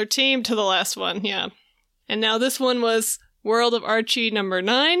similar team to the last one, yeah. And now this one was World of Archie number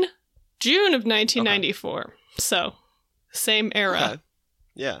 9, June of 1994. Okay. So, same era. Okay.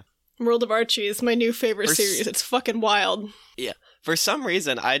 Yeah. World of Archie is my new favorite series. It's fucking wild. Yeah. For some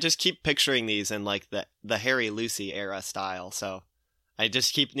reason, I just keep picturing these in, like, the Harry Lucy era style, so I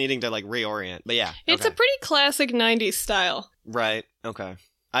just keep needing to, like, reorient. But yeah. It's a pretty classic 90s style. Right. Okay.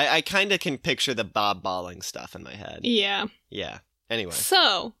 I kind of can picture the Bob Balling stuff in my head. Yeah. Yeah. Anyway.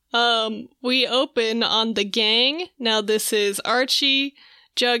 So, we open on the gang. Now this is Archie,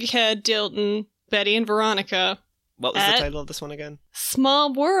 Jughead, Dilton, Betty, and Veronica. What was the title of this one again?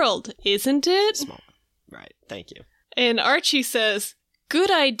 Small World, isn't it? Small. Right. Thank you. And Archie says, "Good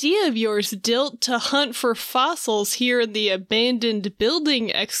idea of yours, Dilt, to hunt for fossils here in the abandoned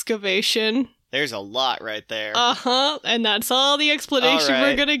building excavation." There's a lot right there. Uh-huh, and that's all the explanation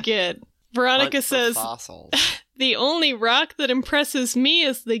we're gonna get. Veronica says, fossils. "The only rock that impresses me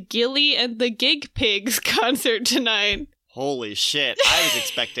is the Gilly and the Gig Pigs concert tonight." Holy shit, I was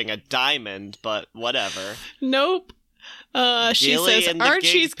expecting a diamond, but whatever. Nope. She says,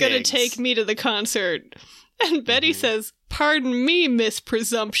 "Archie's gonna take me to the concert." And Betty says, "Pardon me, Miss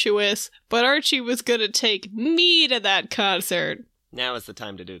Presumptuous, but Archie was gonna take me to that concert." Now is the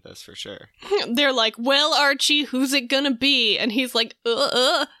time to do this, for sure. They're like, "Well, Archie, who's it gonna be?" And he's like,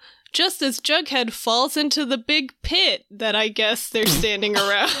 just as Jughead falls into the big pit that I guess they're standing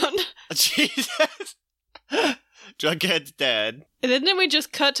around. Jesus. Jughead's dead. And then we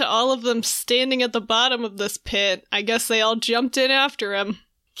just cut to all of them standing at the bottom of this pit. I guess they all jumped in after him.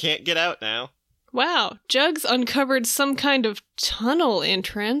 Can't get out now. Wow, Jugs uncovered some kind of tunnel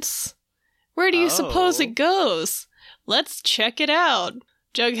entrance. Where do you suppose it goes? Let's check it out.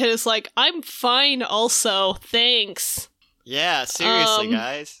 Jughead is like, "I'm fine also, thanks." Yeah, seriously,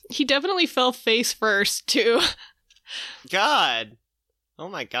 guys. He definitely fell face first, too. God. Oh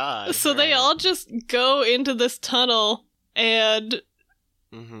my god. So they all just go into this tunnel and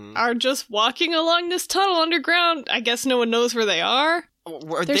are just walking along this tunnel underground. I guess no one knows where they are.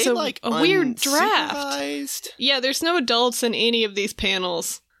 There's a weird draft. Yeah, there's no adults in any of these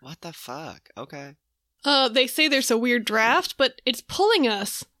panels. What the fuck? Okay. They say there's a weird draft, but it's pulling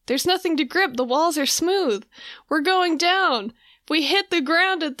us. There's nothing to grip. The walls are smooth. We're going down. If we hit the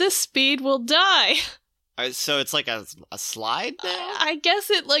ground at this speed, we'll die. So it's like a slide now? I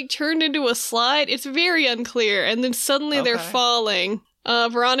guess it turned into a slide. It's very unclear. And then suddenly they're falling.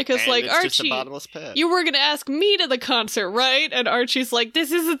 Veronica's like, it's "Archie, just a bottomless pit. You were going to ask me to the concert, right?" And Archie's like,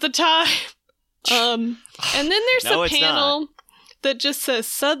 "This isn't the time." And then there's a panel that just says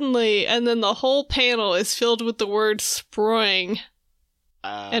 "suddenly," and then the whole panel is filled with the word "spring."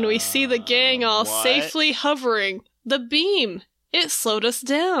 And we see the gang all safely hovering. The beam. It slowed us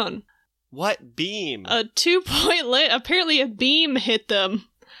down. What beam? A 2-point light. Apparently a beam hit them.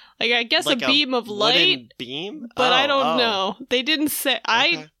 I guess a beam of light. Beam? But I don't know. They didn't say. Okay.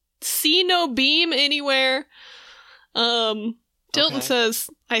 I see no beam anywhere. Dilton says,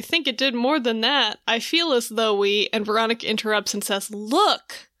 "I think it did more than that. I feel as though we..." And Veronica interrupts and says,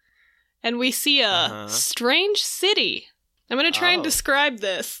 "Look!" And we see a strange city. I'm going to try and describe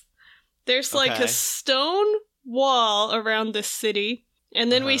this. There's a stone wall around this city. And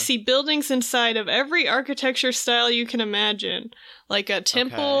then we see buildings inside of every architecture style you can imagine. Like a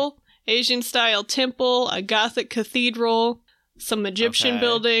temple, Asian-style temple, a Gothic cathedral, some Egyptian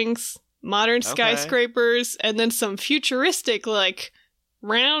buildings, modern skyscrapers, and then some futuristic,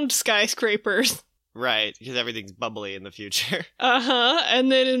 round skyscrapers. Right, because everything's bubbly in the future. And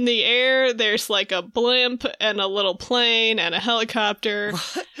then in the air, there's a blimp and a little plane and a helicopter.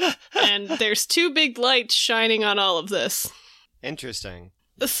 And there's 2 big lights shining on all of this. Interesting.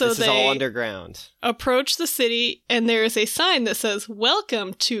 So this is all underground. Approach the city, and there is a sign that says,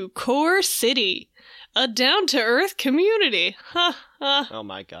 "Welcome to Core City, a down-to-earth community." Oh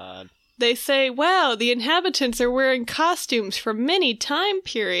my god. They say, "Wow, the inhabitants are wearing costumes from many time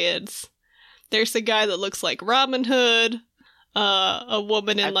periods." There's a guy that looks like Robin Hood, a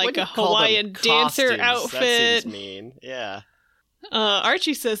woman in a Hawaiian dancer outfit. That seems mean. Yeah.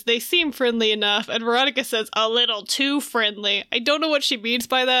 Archie says they seem friendly enough, and Veronica says a little too friendly. I don't know what she means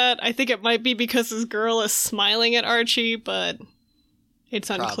by that. I think it might be because this girl is smiling at Archie, but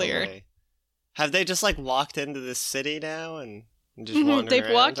it's unclear. Probably. Have they just walked into this city now and just wandering They've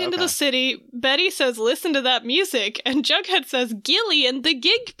around? walked into the city. Betty says, "Listen to that music," and Jughead says, "Gilly and the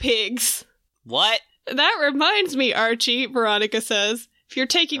Gig Pigs." What? That reminds me, Archie, Veronica says. If you're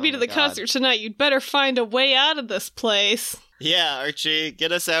taking me to the concert tonight, you'd better find a way out of this place. Yeah, Archie,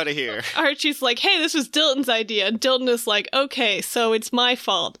 get us out of here. Archie's like, hey, this was Dilton's idea. And Dilton is like, okay, so it's my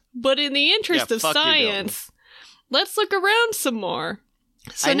fault. But in the interest of science, let's look around some more.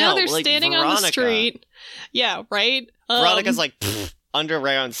 So now they're standing on the street. Yeah, right? Veronica's like,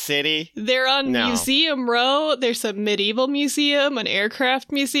 underground city? They're on Museum Row. There's a medieval museum, an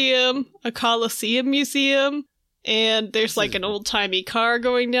aircraft museum, a Colosseum museum, and there's like an old-timey car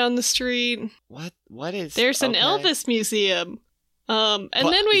going down the street. What is... There's an Elvis museum. And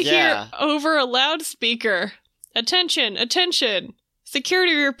then we hear over a loudspeaker, attention, attention,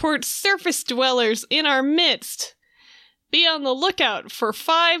 security reports surface dwellers in our midst. Be on the lookout for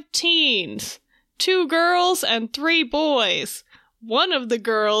 5 teens, 2 girls and 3 boys. One of the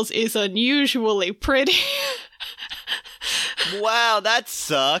girls is unusually pretty. Wow, that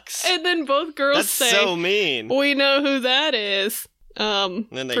sucks. And then both girls say, that's so mean. We know who that is. And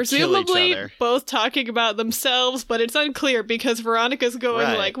then they presumably kill each other. Both talking about themselves, but it's unclear because Veronica's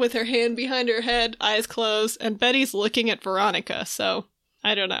going like with her hand behind her head, eyes closed, and Betty's looking at Veronica, so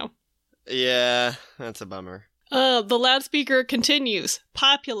I don't know. Yeah, that's a bummer. The loudspeaker continues.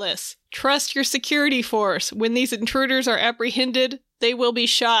 Populace, trust your security force. When these intruders are apprehended, they will be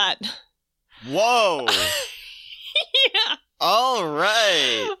shot. Whoa! Yeah. All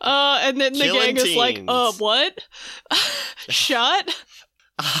right. And then the gang is like, what? Shot?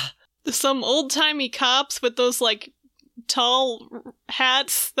 Some old-timey cops with those, like, tall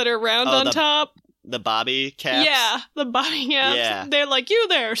hats that are round on top. The bobby caps? Yeah, the bobby caps. Yeah. They're like, you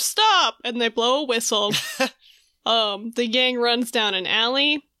there, stop! And they blow a whistle. The gang runs down an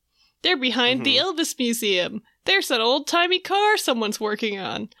alley. They're behind the Elvis Museum. There's an old-timey car someone's working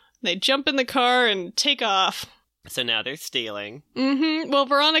on. They jump in the car and take off. So now they're stealing. Well,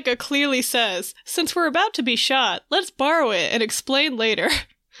 Veronica clearly says, since we're about to be shot, let's borrow it and explain later.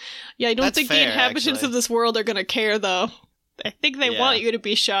 Yeah, I don't think the inhabitants of this world are gonna care, though. I think they want you to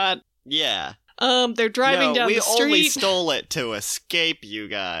be shot. Yeah. They're driving down the street. We only stole it to escape, you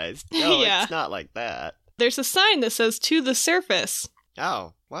guys. No, it's not like that. There's a sign that says, to the surface.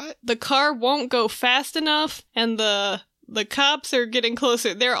 Oh, what? The car won't go fast enough, and the cops are getting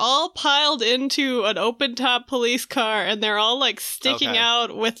closer. They're all piled into an open-top police car, and they're all, like, sticking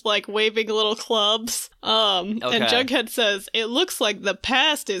out with, like, waving little clubs. And Jughead says, it looks like the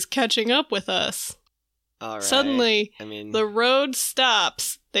past is catching up with us. All right. Suddenly, the road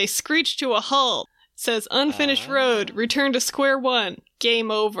stops. They screech to a halt. It says, unfinished road, return to square one. Game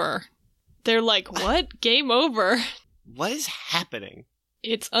over. They're like, what? Game over? What is happening?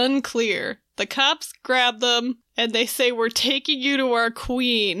 It's unclear. The cops grab them, and they say, we're taking you to our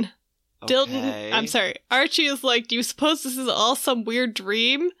queen. Okay. Archie is like, do you suppose this is all some weird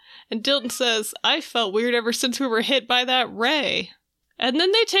dream? And Dilton says, I felt weird ever since we were hit by that ray. And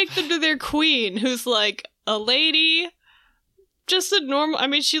then they take them to their queen, who's like a lady, just a normal,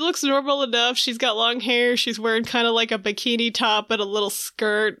 she looks normal enough. She's got long hair. She's wearing kind of like a bikini top and a little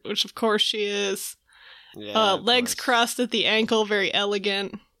skirt, which of course she is. Yeah, legs crossed at the ankle, very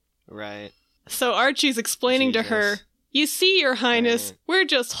elegant. Right. So Archie's explaining to her, you see, Your Highness, we're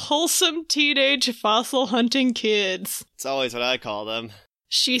just wholesome teenage fossil hunting kids. It's always what I call them.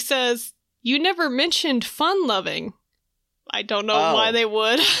 She says, you never mentioned fun-loving. I don't know why they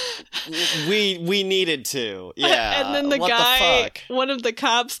would. we needed to. Yeah. And then the guy, one of the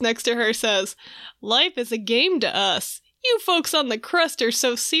cops next to her says, life is a game to us. You folks on the crust are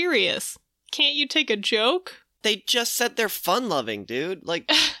so serious. Can't you take a joke? They just said they're fun-loving, dude. Like...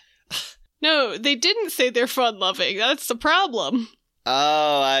 No, they didn't say they're fun-loving. That's the problem.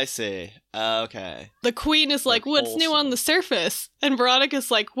 Oh, I see. Okay. The queen is like, what's new on the surface? And Veronica's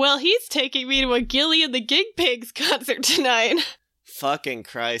like, well, he's taking me to a Gilly and the Gig Pigs concert tonight. Fucking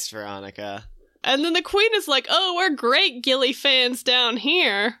Christ, Veronica. And then the queen is like, oh, we're great Gilly fans down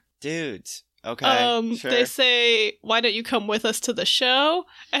here. Dudes. Okay, sure. They say, why don't you come with us to the show?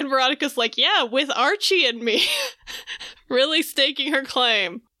 And Veronica's like, yeah, with Archie and me. Really staking her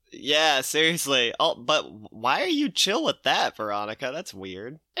claim. Yeah, seriously. Oh, but why are you chill with that, Veronica? That's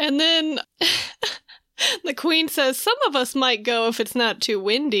weird. And then the queen says, some of us might go if it's not too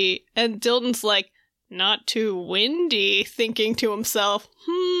windy. And Dilton's like, not too windy, thinking to himself,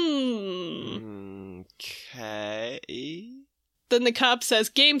 Okay. Then the cop says,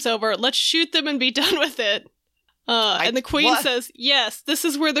 game's over, let's shoot them and be done with it. And the queen says, yes, this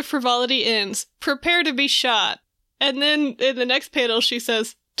is where the frivolity ends. Prepare to be shot. And then in the next panel, she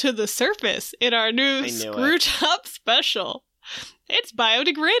says, to the surface in our new Screwtop special. It's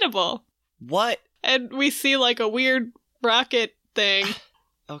biodegradable. What? And we see like a weird rocket thing.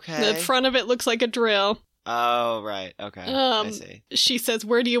 Okay. The front of it looks like a drill. Oh, right. Okay. I see. She says,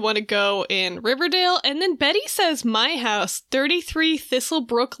 where do you want to go in Riverdale? And then Betty says, my house, 33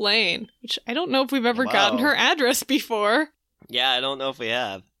 Thistlebrook Lane, which I don't know if we've ever gotten her address before. Yeah, I don't know if we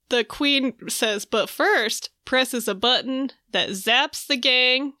have. The queen says, but first, presses a button that zaps the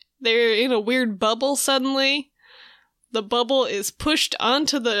gang. They're in a weird bubble suddenly. The bubble is pushed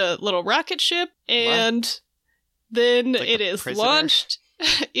onto the little rocket ship, and then like it is launched.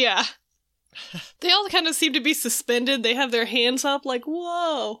 Yeah. They all kind of seem to be suspended. They have their hands up like,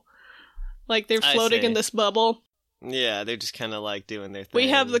 whoa. Like they're floating in this bubble. Yeah, they're just kind of like doing their thing. We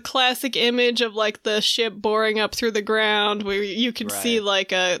have the classic image of like the ship boring up through the ground where you can see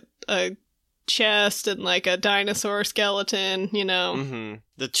like a chest and like a dinosaur skeleton, you know. Mm-hmm.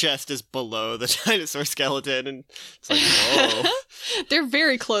 The chest is below the dinosaur skeleton and it's like, whoa. They're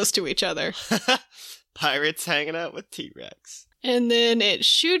very close to each other. Pirates hanging out with T-Rex. And then it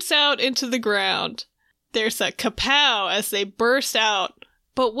shoots out into the ground. There's a kapow as they burst out.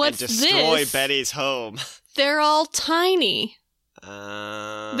 But what's this? And destroy Betty's home. They're all tiny.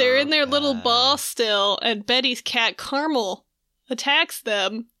 They're in their little ball still, and Betty's cat Carmel attacks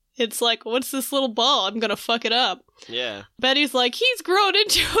them. It's like, what's this little ball? I'm gonna fuck it up. Yeah. Betty's like, he's grown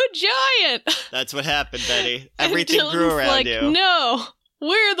into a giant! That's what happened, Betty. Everything grew around like, you. No,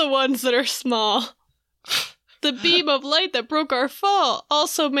 we're the ones that are small. The beam of light that broke our fall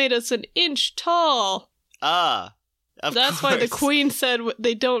also made us an inch tall. That's course. Why the queen said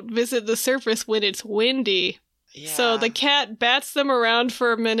they don't visit the surface when it's windy. Yeah. So the cat bats them around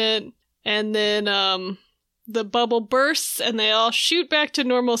for a minute, and then the bubble bursts, and they all shoot back to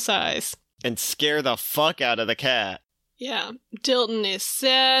normal size. And scare the fuck out of the cat. Yeah. Dilton is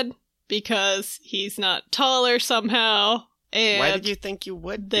sad because he's not taller somehow. And why did you think you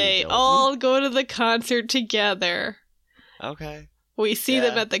would be, they Dilton? all go to the concert together. Okay. We see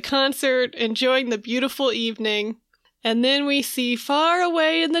them at the concert, enjoying the beautiful evening. And then we see far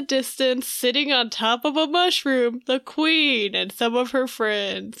away in the distance, sitting on top of a mushroom, the queen and some of her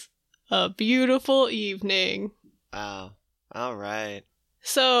friends. A beautiful evening. Wow. All right.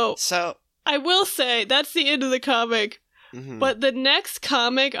 So I will say, that's the end of the comic. Mm-hmm. But the next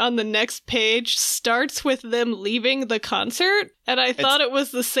comic on the next page starts with them leaving the concert, and I thought it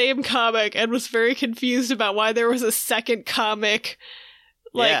was the same comic and was very confused about why there was a second comic.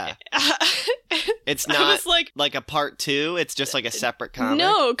 Like, it's not like a part 2, it's just like a separate comic?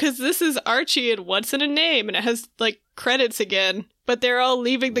 No, because this is Archie and What's in a Name, and it has like credits again, but they're all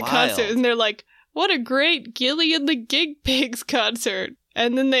leaving the concert, and they're like, what a great Gilly and the Gig Pigs concert.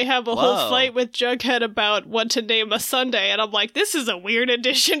 And then they have a whole fight with Jughead about what to name a Sunday. And I'm like, this is a weird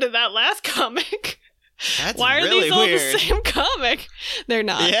addition to that last comic. That's Why are really these all weird. the same comic? They're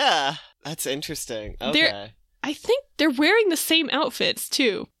not. Yeah, that's interesting. Okay. I think they're wearing the same outfits,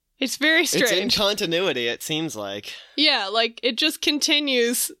 too. It's very strange. It's in continuity, it seems like. Yeah, like, it just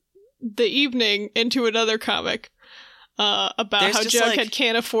continues the evening into another comic about how Jughead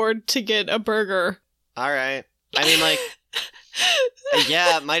can't afford to get a burger. All right. I mean, like...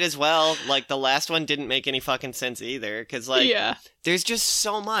 yeah, might as well. Like, the last one didn't make any fucking sense either. Because, like, there's just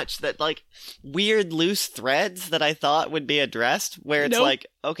so much that, like, weird loose threads that I thought would be addressed. Where it's like,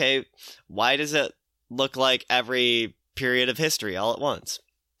 okay, why does it look like every period of history all at once?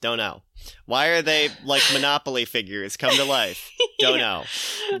 Don't know. Why are they, like, Monopoly figures come to life? Don't know.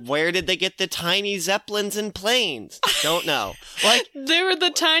 Where did they get the tiny Zeppelins and planes? Don't know. Like, they were the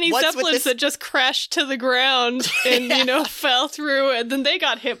tiny Zeppelins that just crashed to the ground and, you know, fell through, and then they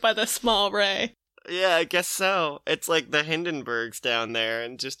got hit by the small ray. Yeah, I guess so. It's like the Hindenburgs down there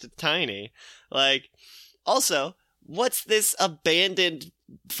and just a tiny. Like, also, what's this abandoned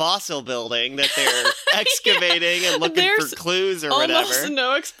fossil building that they're excavating and looking for clues or whatever? Almost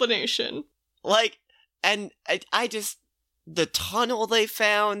no explanation. Like, and I just... the tunnel they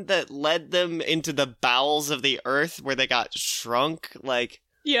found that led them into the bowels of the earth where they got shrunk, like...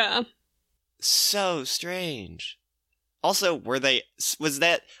 yeah. So strange. Also,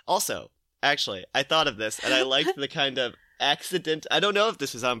 actually, I thought of this, and I liked the kind of accident... I don't know if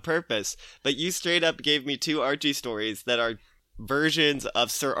this was on purpose, but you straight up gave me 2 Archie stories that are versions of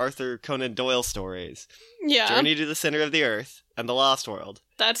Sir Arthur Conan Doyle stories. Yeah. Journey to the Center of the Earth and The Lost World.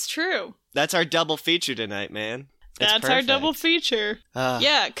 That's true. That's our double feature tonight, man. That's our double feature.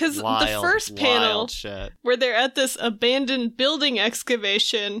 Yeah, because the first panel where they're at this abandoned building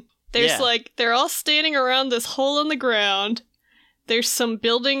excavation, there's they're all standing around this hole in the ground. There's some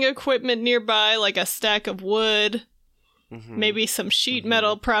building equipment nearby, like a stack of wood, maybe some sheet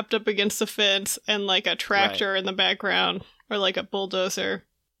metal propped up against the fence, and like a tractor in the background, or like a bulldozer.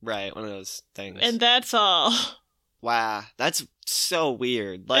 Right, one of those things. And that's all. Wow, that's so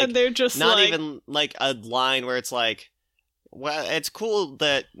weird. Like, and they're just not even like a line where it's like, well, it's cool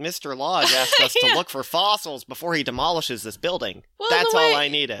that Mr. Lodge asked us to look for fossils before he demolishes this building. Well, that's all I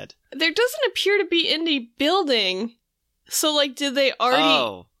needed. There doesn't appear to be any building. So, like, did they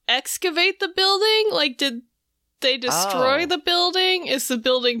already excavate the building? Like, did they destroy the building? Is the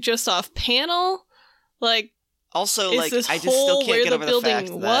building just off panel? Like, also, is like, this I just hole still can't where get the over the building fact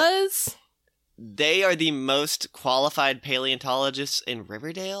that was? they are the most qualified paleontologists in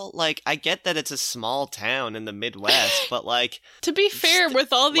Riverdale. Like, I get that it's a small town in the Midwest, but, like... To be fair,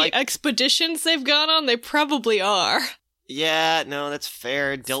 with all the expeditions they've gone on, they probably are. Yeah, no, that's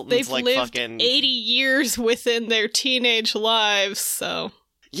fair. Dilton's they've like lived fucking 80 years within their teenage lives, so...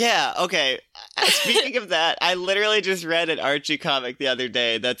 Yeah, okay. Speaking of that, I literally just read an Archie comic the other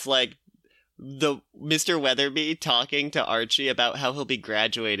day that's like the Mr. Weatherby talking to Archie about how he'll be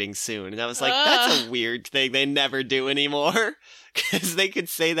graduating soon. And I was like, that's a weird thing they never do anymore. Because they could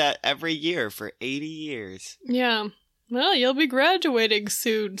say that every year for 80 years. Yeah. Well, you'll be graduating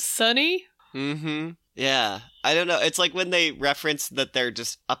soon, Sonny. Mm-hmm. Yeah. I don't know. It's like when they reference that they're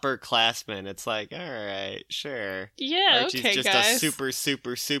just upperclassmen. It's like, all right, sure. Yeah, Archie's okay, just guys. a super,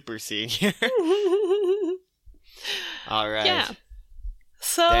 super, super senior. All right. Yeah.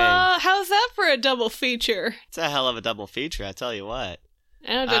 So, how's that for a double feature? It's a hell of a double feature, I tell you what.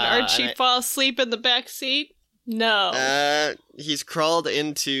 Oh, did Archie fall asleep in the back seat? No. He's crawled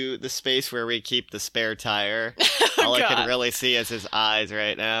into the space where we keep the spare tire. All I can really see is his eyes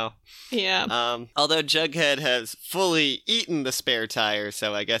right now. Yeah. Although Jughead has fully eaten the spare tire,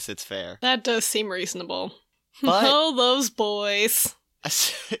 so I guess it's fair. That does seem reasonable. But oh, those boys.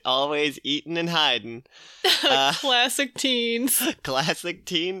 Always eating and hiding. Classic teens. Classic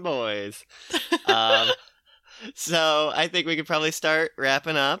teen boys. So I think we could probably start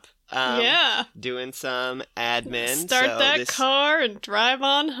wrapping up. Yeah. Doing some admin. Start that car and drive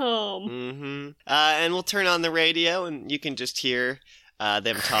on home. Mm-hmm. And we'll turn on the radio and you can just hear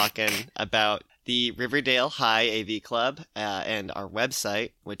them talking about the Riverdale High AV Club and our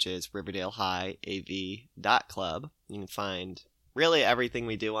website, which is riverdalehighAV.club. You can find really everything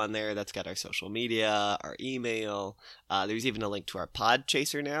we do on there. That's got our social media, our email. There's even a link to our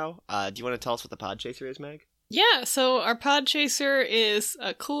Podchaser now. Do you want to tell us what the Podchaser is, Meg? Yeah, so our Podchaser is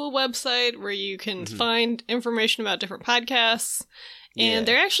a cool website where you can find information about different podcasts. And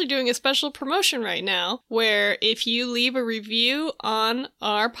they're actually doing a special promotion right now where if you leave a review on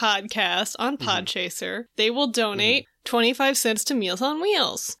our podcast on Podchaser, they will donate 25 cents to Meals on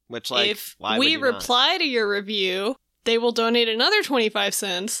Wheels. Which, like, if why we would you reply to your review, they will donate another 25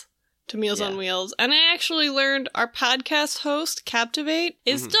 cents to Meals on Wheels. And I actually learned our podcast host, Captivate,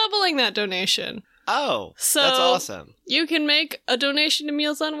 is doubling that donation. Oh, so that's awesome. You can make a donation to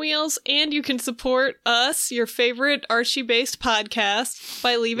Meals on Wheels, and you can support us, your favorite Archie-based podcast,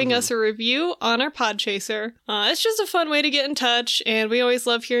 by leaving us a review on our Podchaser. It's just a fun way to get in touch, and we always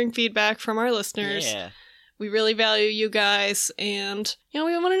love hearing feedback from our listeners. Yeah. We really value you guys, and we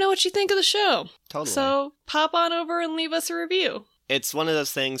want to know what you think of the show. Totally. So pop on over and leave us a review. It's one of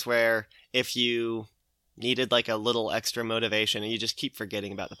those things where if you needed like a little extra motivation and you just keep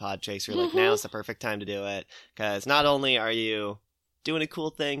forgetting about the Podchaser, like now's the perfect time to do it, because not only are you doing a cool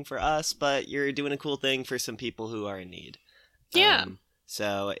thing for us, but you're doing a cool thing for some people who are in need. Yeah.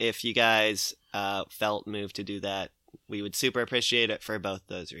 So if you guys felt moved to do that, we would super appreciate it for both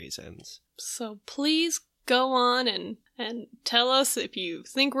those reasons. So please go on and tell us if you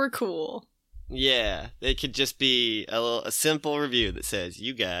think we're cool. Yeah, it could just be a simple review that says,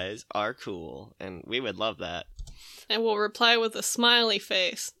 you guys are cool, and we would love that. And we'll reply with a smiley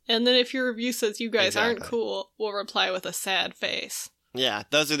face. And then if your review says you guys aren't cool, we'll reply with a sad face. Yeah,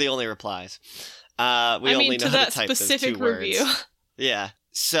 those are the only replies. We only know how to type those 2 review. words. Yeah.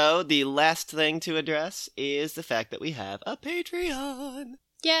 So the last thing to address is the fact that we have a Patreon.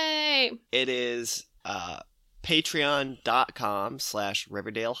 Yay! It is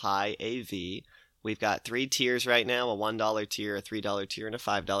patreon.com/RiverdaleHighAV. We've got 3 tiers right now, a $1 tier, a $3 tier, and a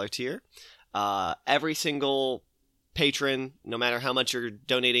 $5 tier. Every single patron, no matter how much you're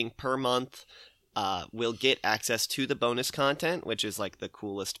donating per month, will get access to the bonus content, which is like the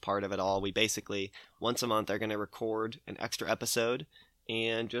coolest part of it all. We basically, once a month, are going to record an extra episode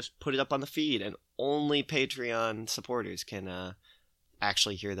and just put it up on the feed, and only Patreon supporters can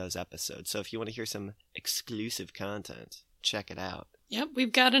actually hear those episodes. So if you want to hear some exclusive content, check it out. Yep,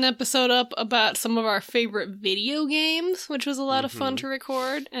 we've got an episode up about some of our favorite video games, which was a lot of fun to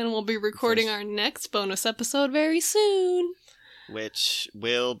record, and we'll be recording our next bonus episode very soon. Which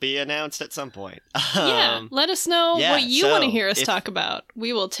will be announced at some point. Yeah, let us know what you want to hear us talk about.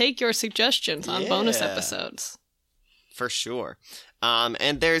 We will take your suggestions on bonus episodes. for sure.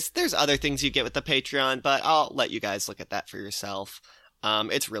 And there's other things you get with the Patreon, but I'll let you guys look at that for yourself.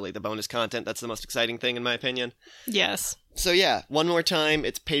 It's really the bonus content that's the most exciting thing, in my opinion. Yes. So yeah, one more time,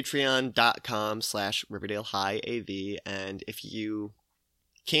 it's patreon.com/RiverdaleHighAV, and if you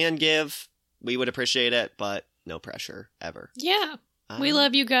can give, we would appreciate it, but no pressure, ever. Yeah. We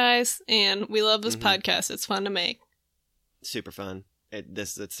love you guys, and we love this podcast. It's fun to make. Super fun.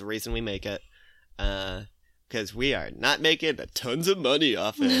 It's the reason we make it. Because we are not making tons of money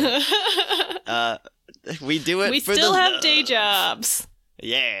off it. We do it we for still the have love. day jobs.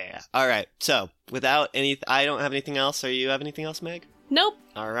 Yeah. All right. So, without I don't have anything else. Or you have anything else, Meg? Nope.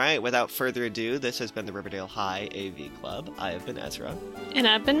 All right. Without further ado, this has been the Riverdale High AV Club. I have been Ezra. And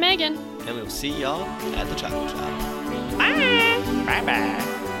I've been Megan. And we'll see y'all at the chocolate shop. Bye.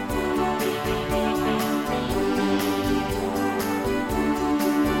 Bye-bye.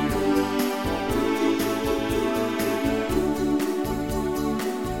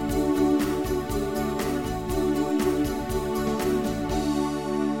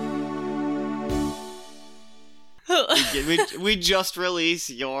 we just released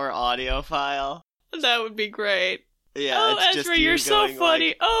your audio file. That would be great. Yeah. Oh, it's Ezra, just you're so funny.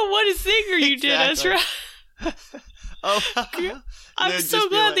 Like... Oh, what a singer you did, Ezra. Oh, I'm so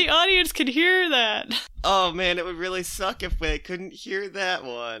glad the audience could hear that. Oh man, it would really suck if they couldn't hear that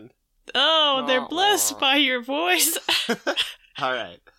one. Oh, they're blessed by your voice. All right.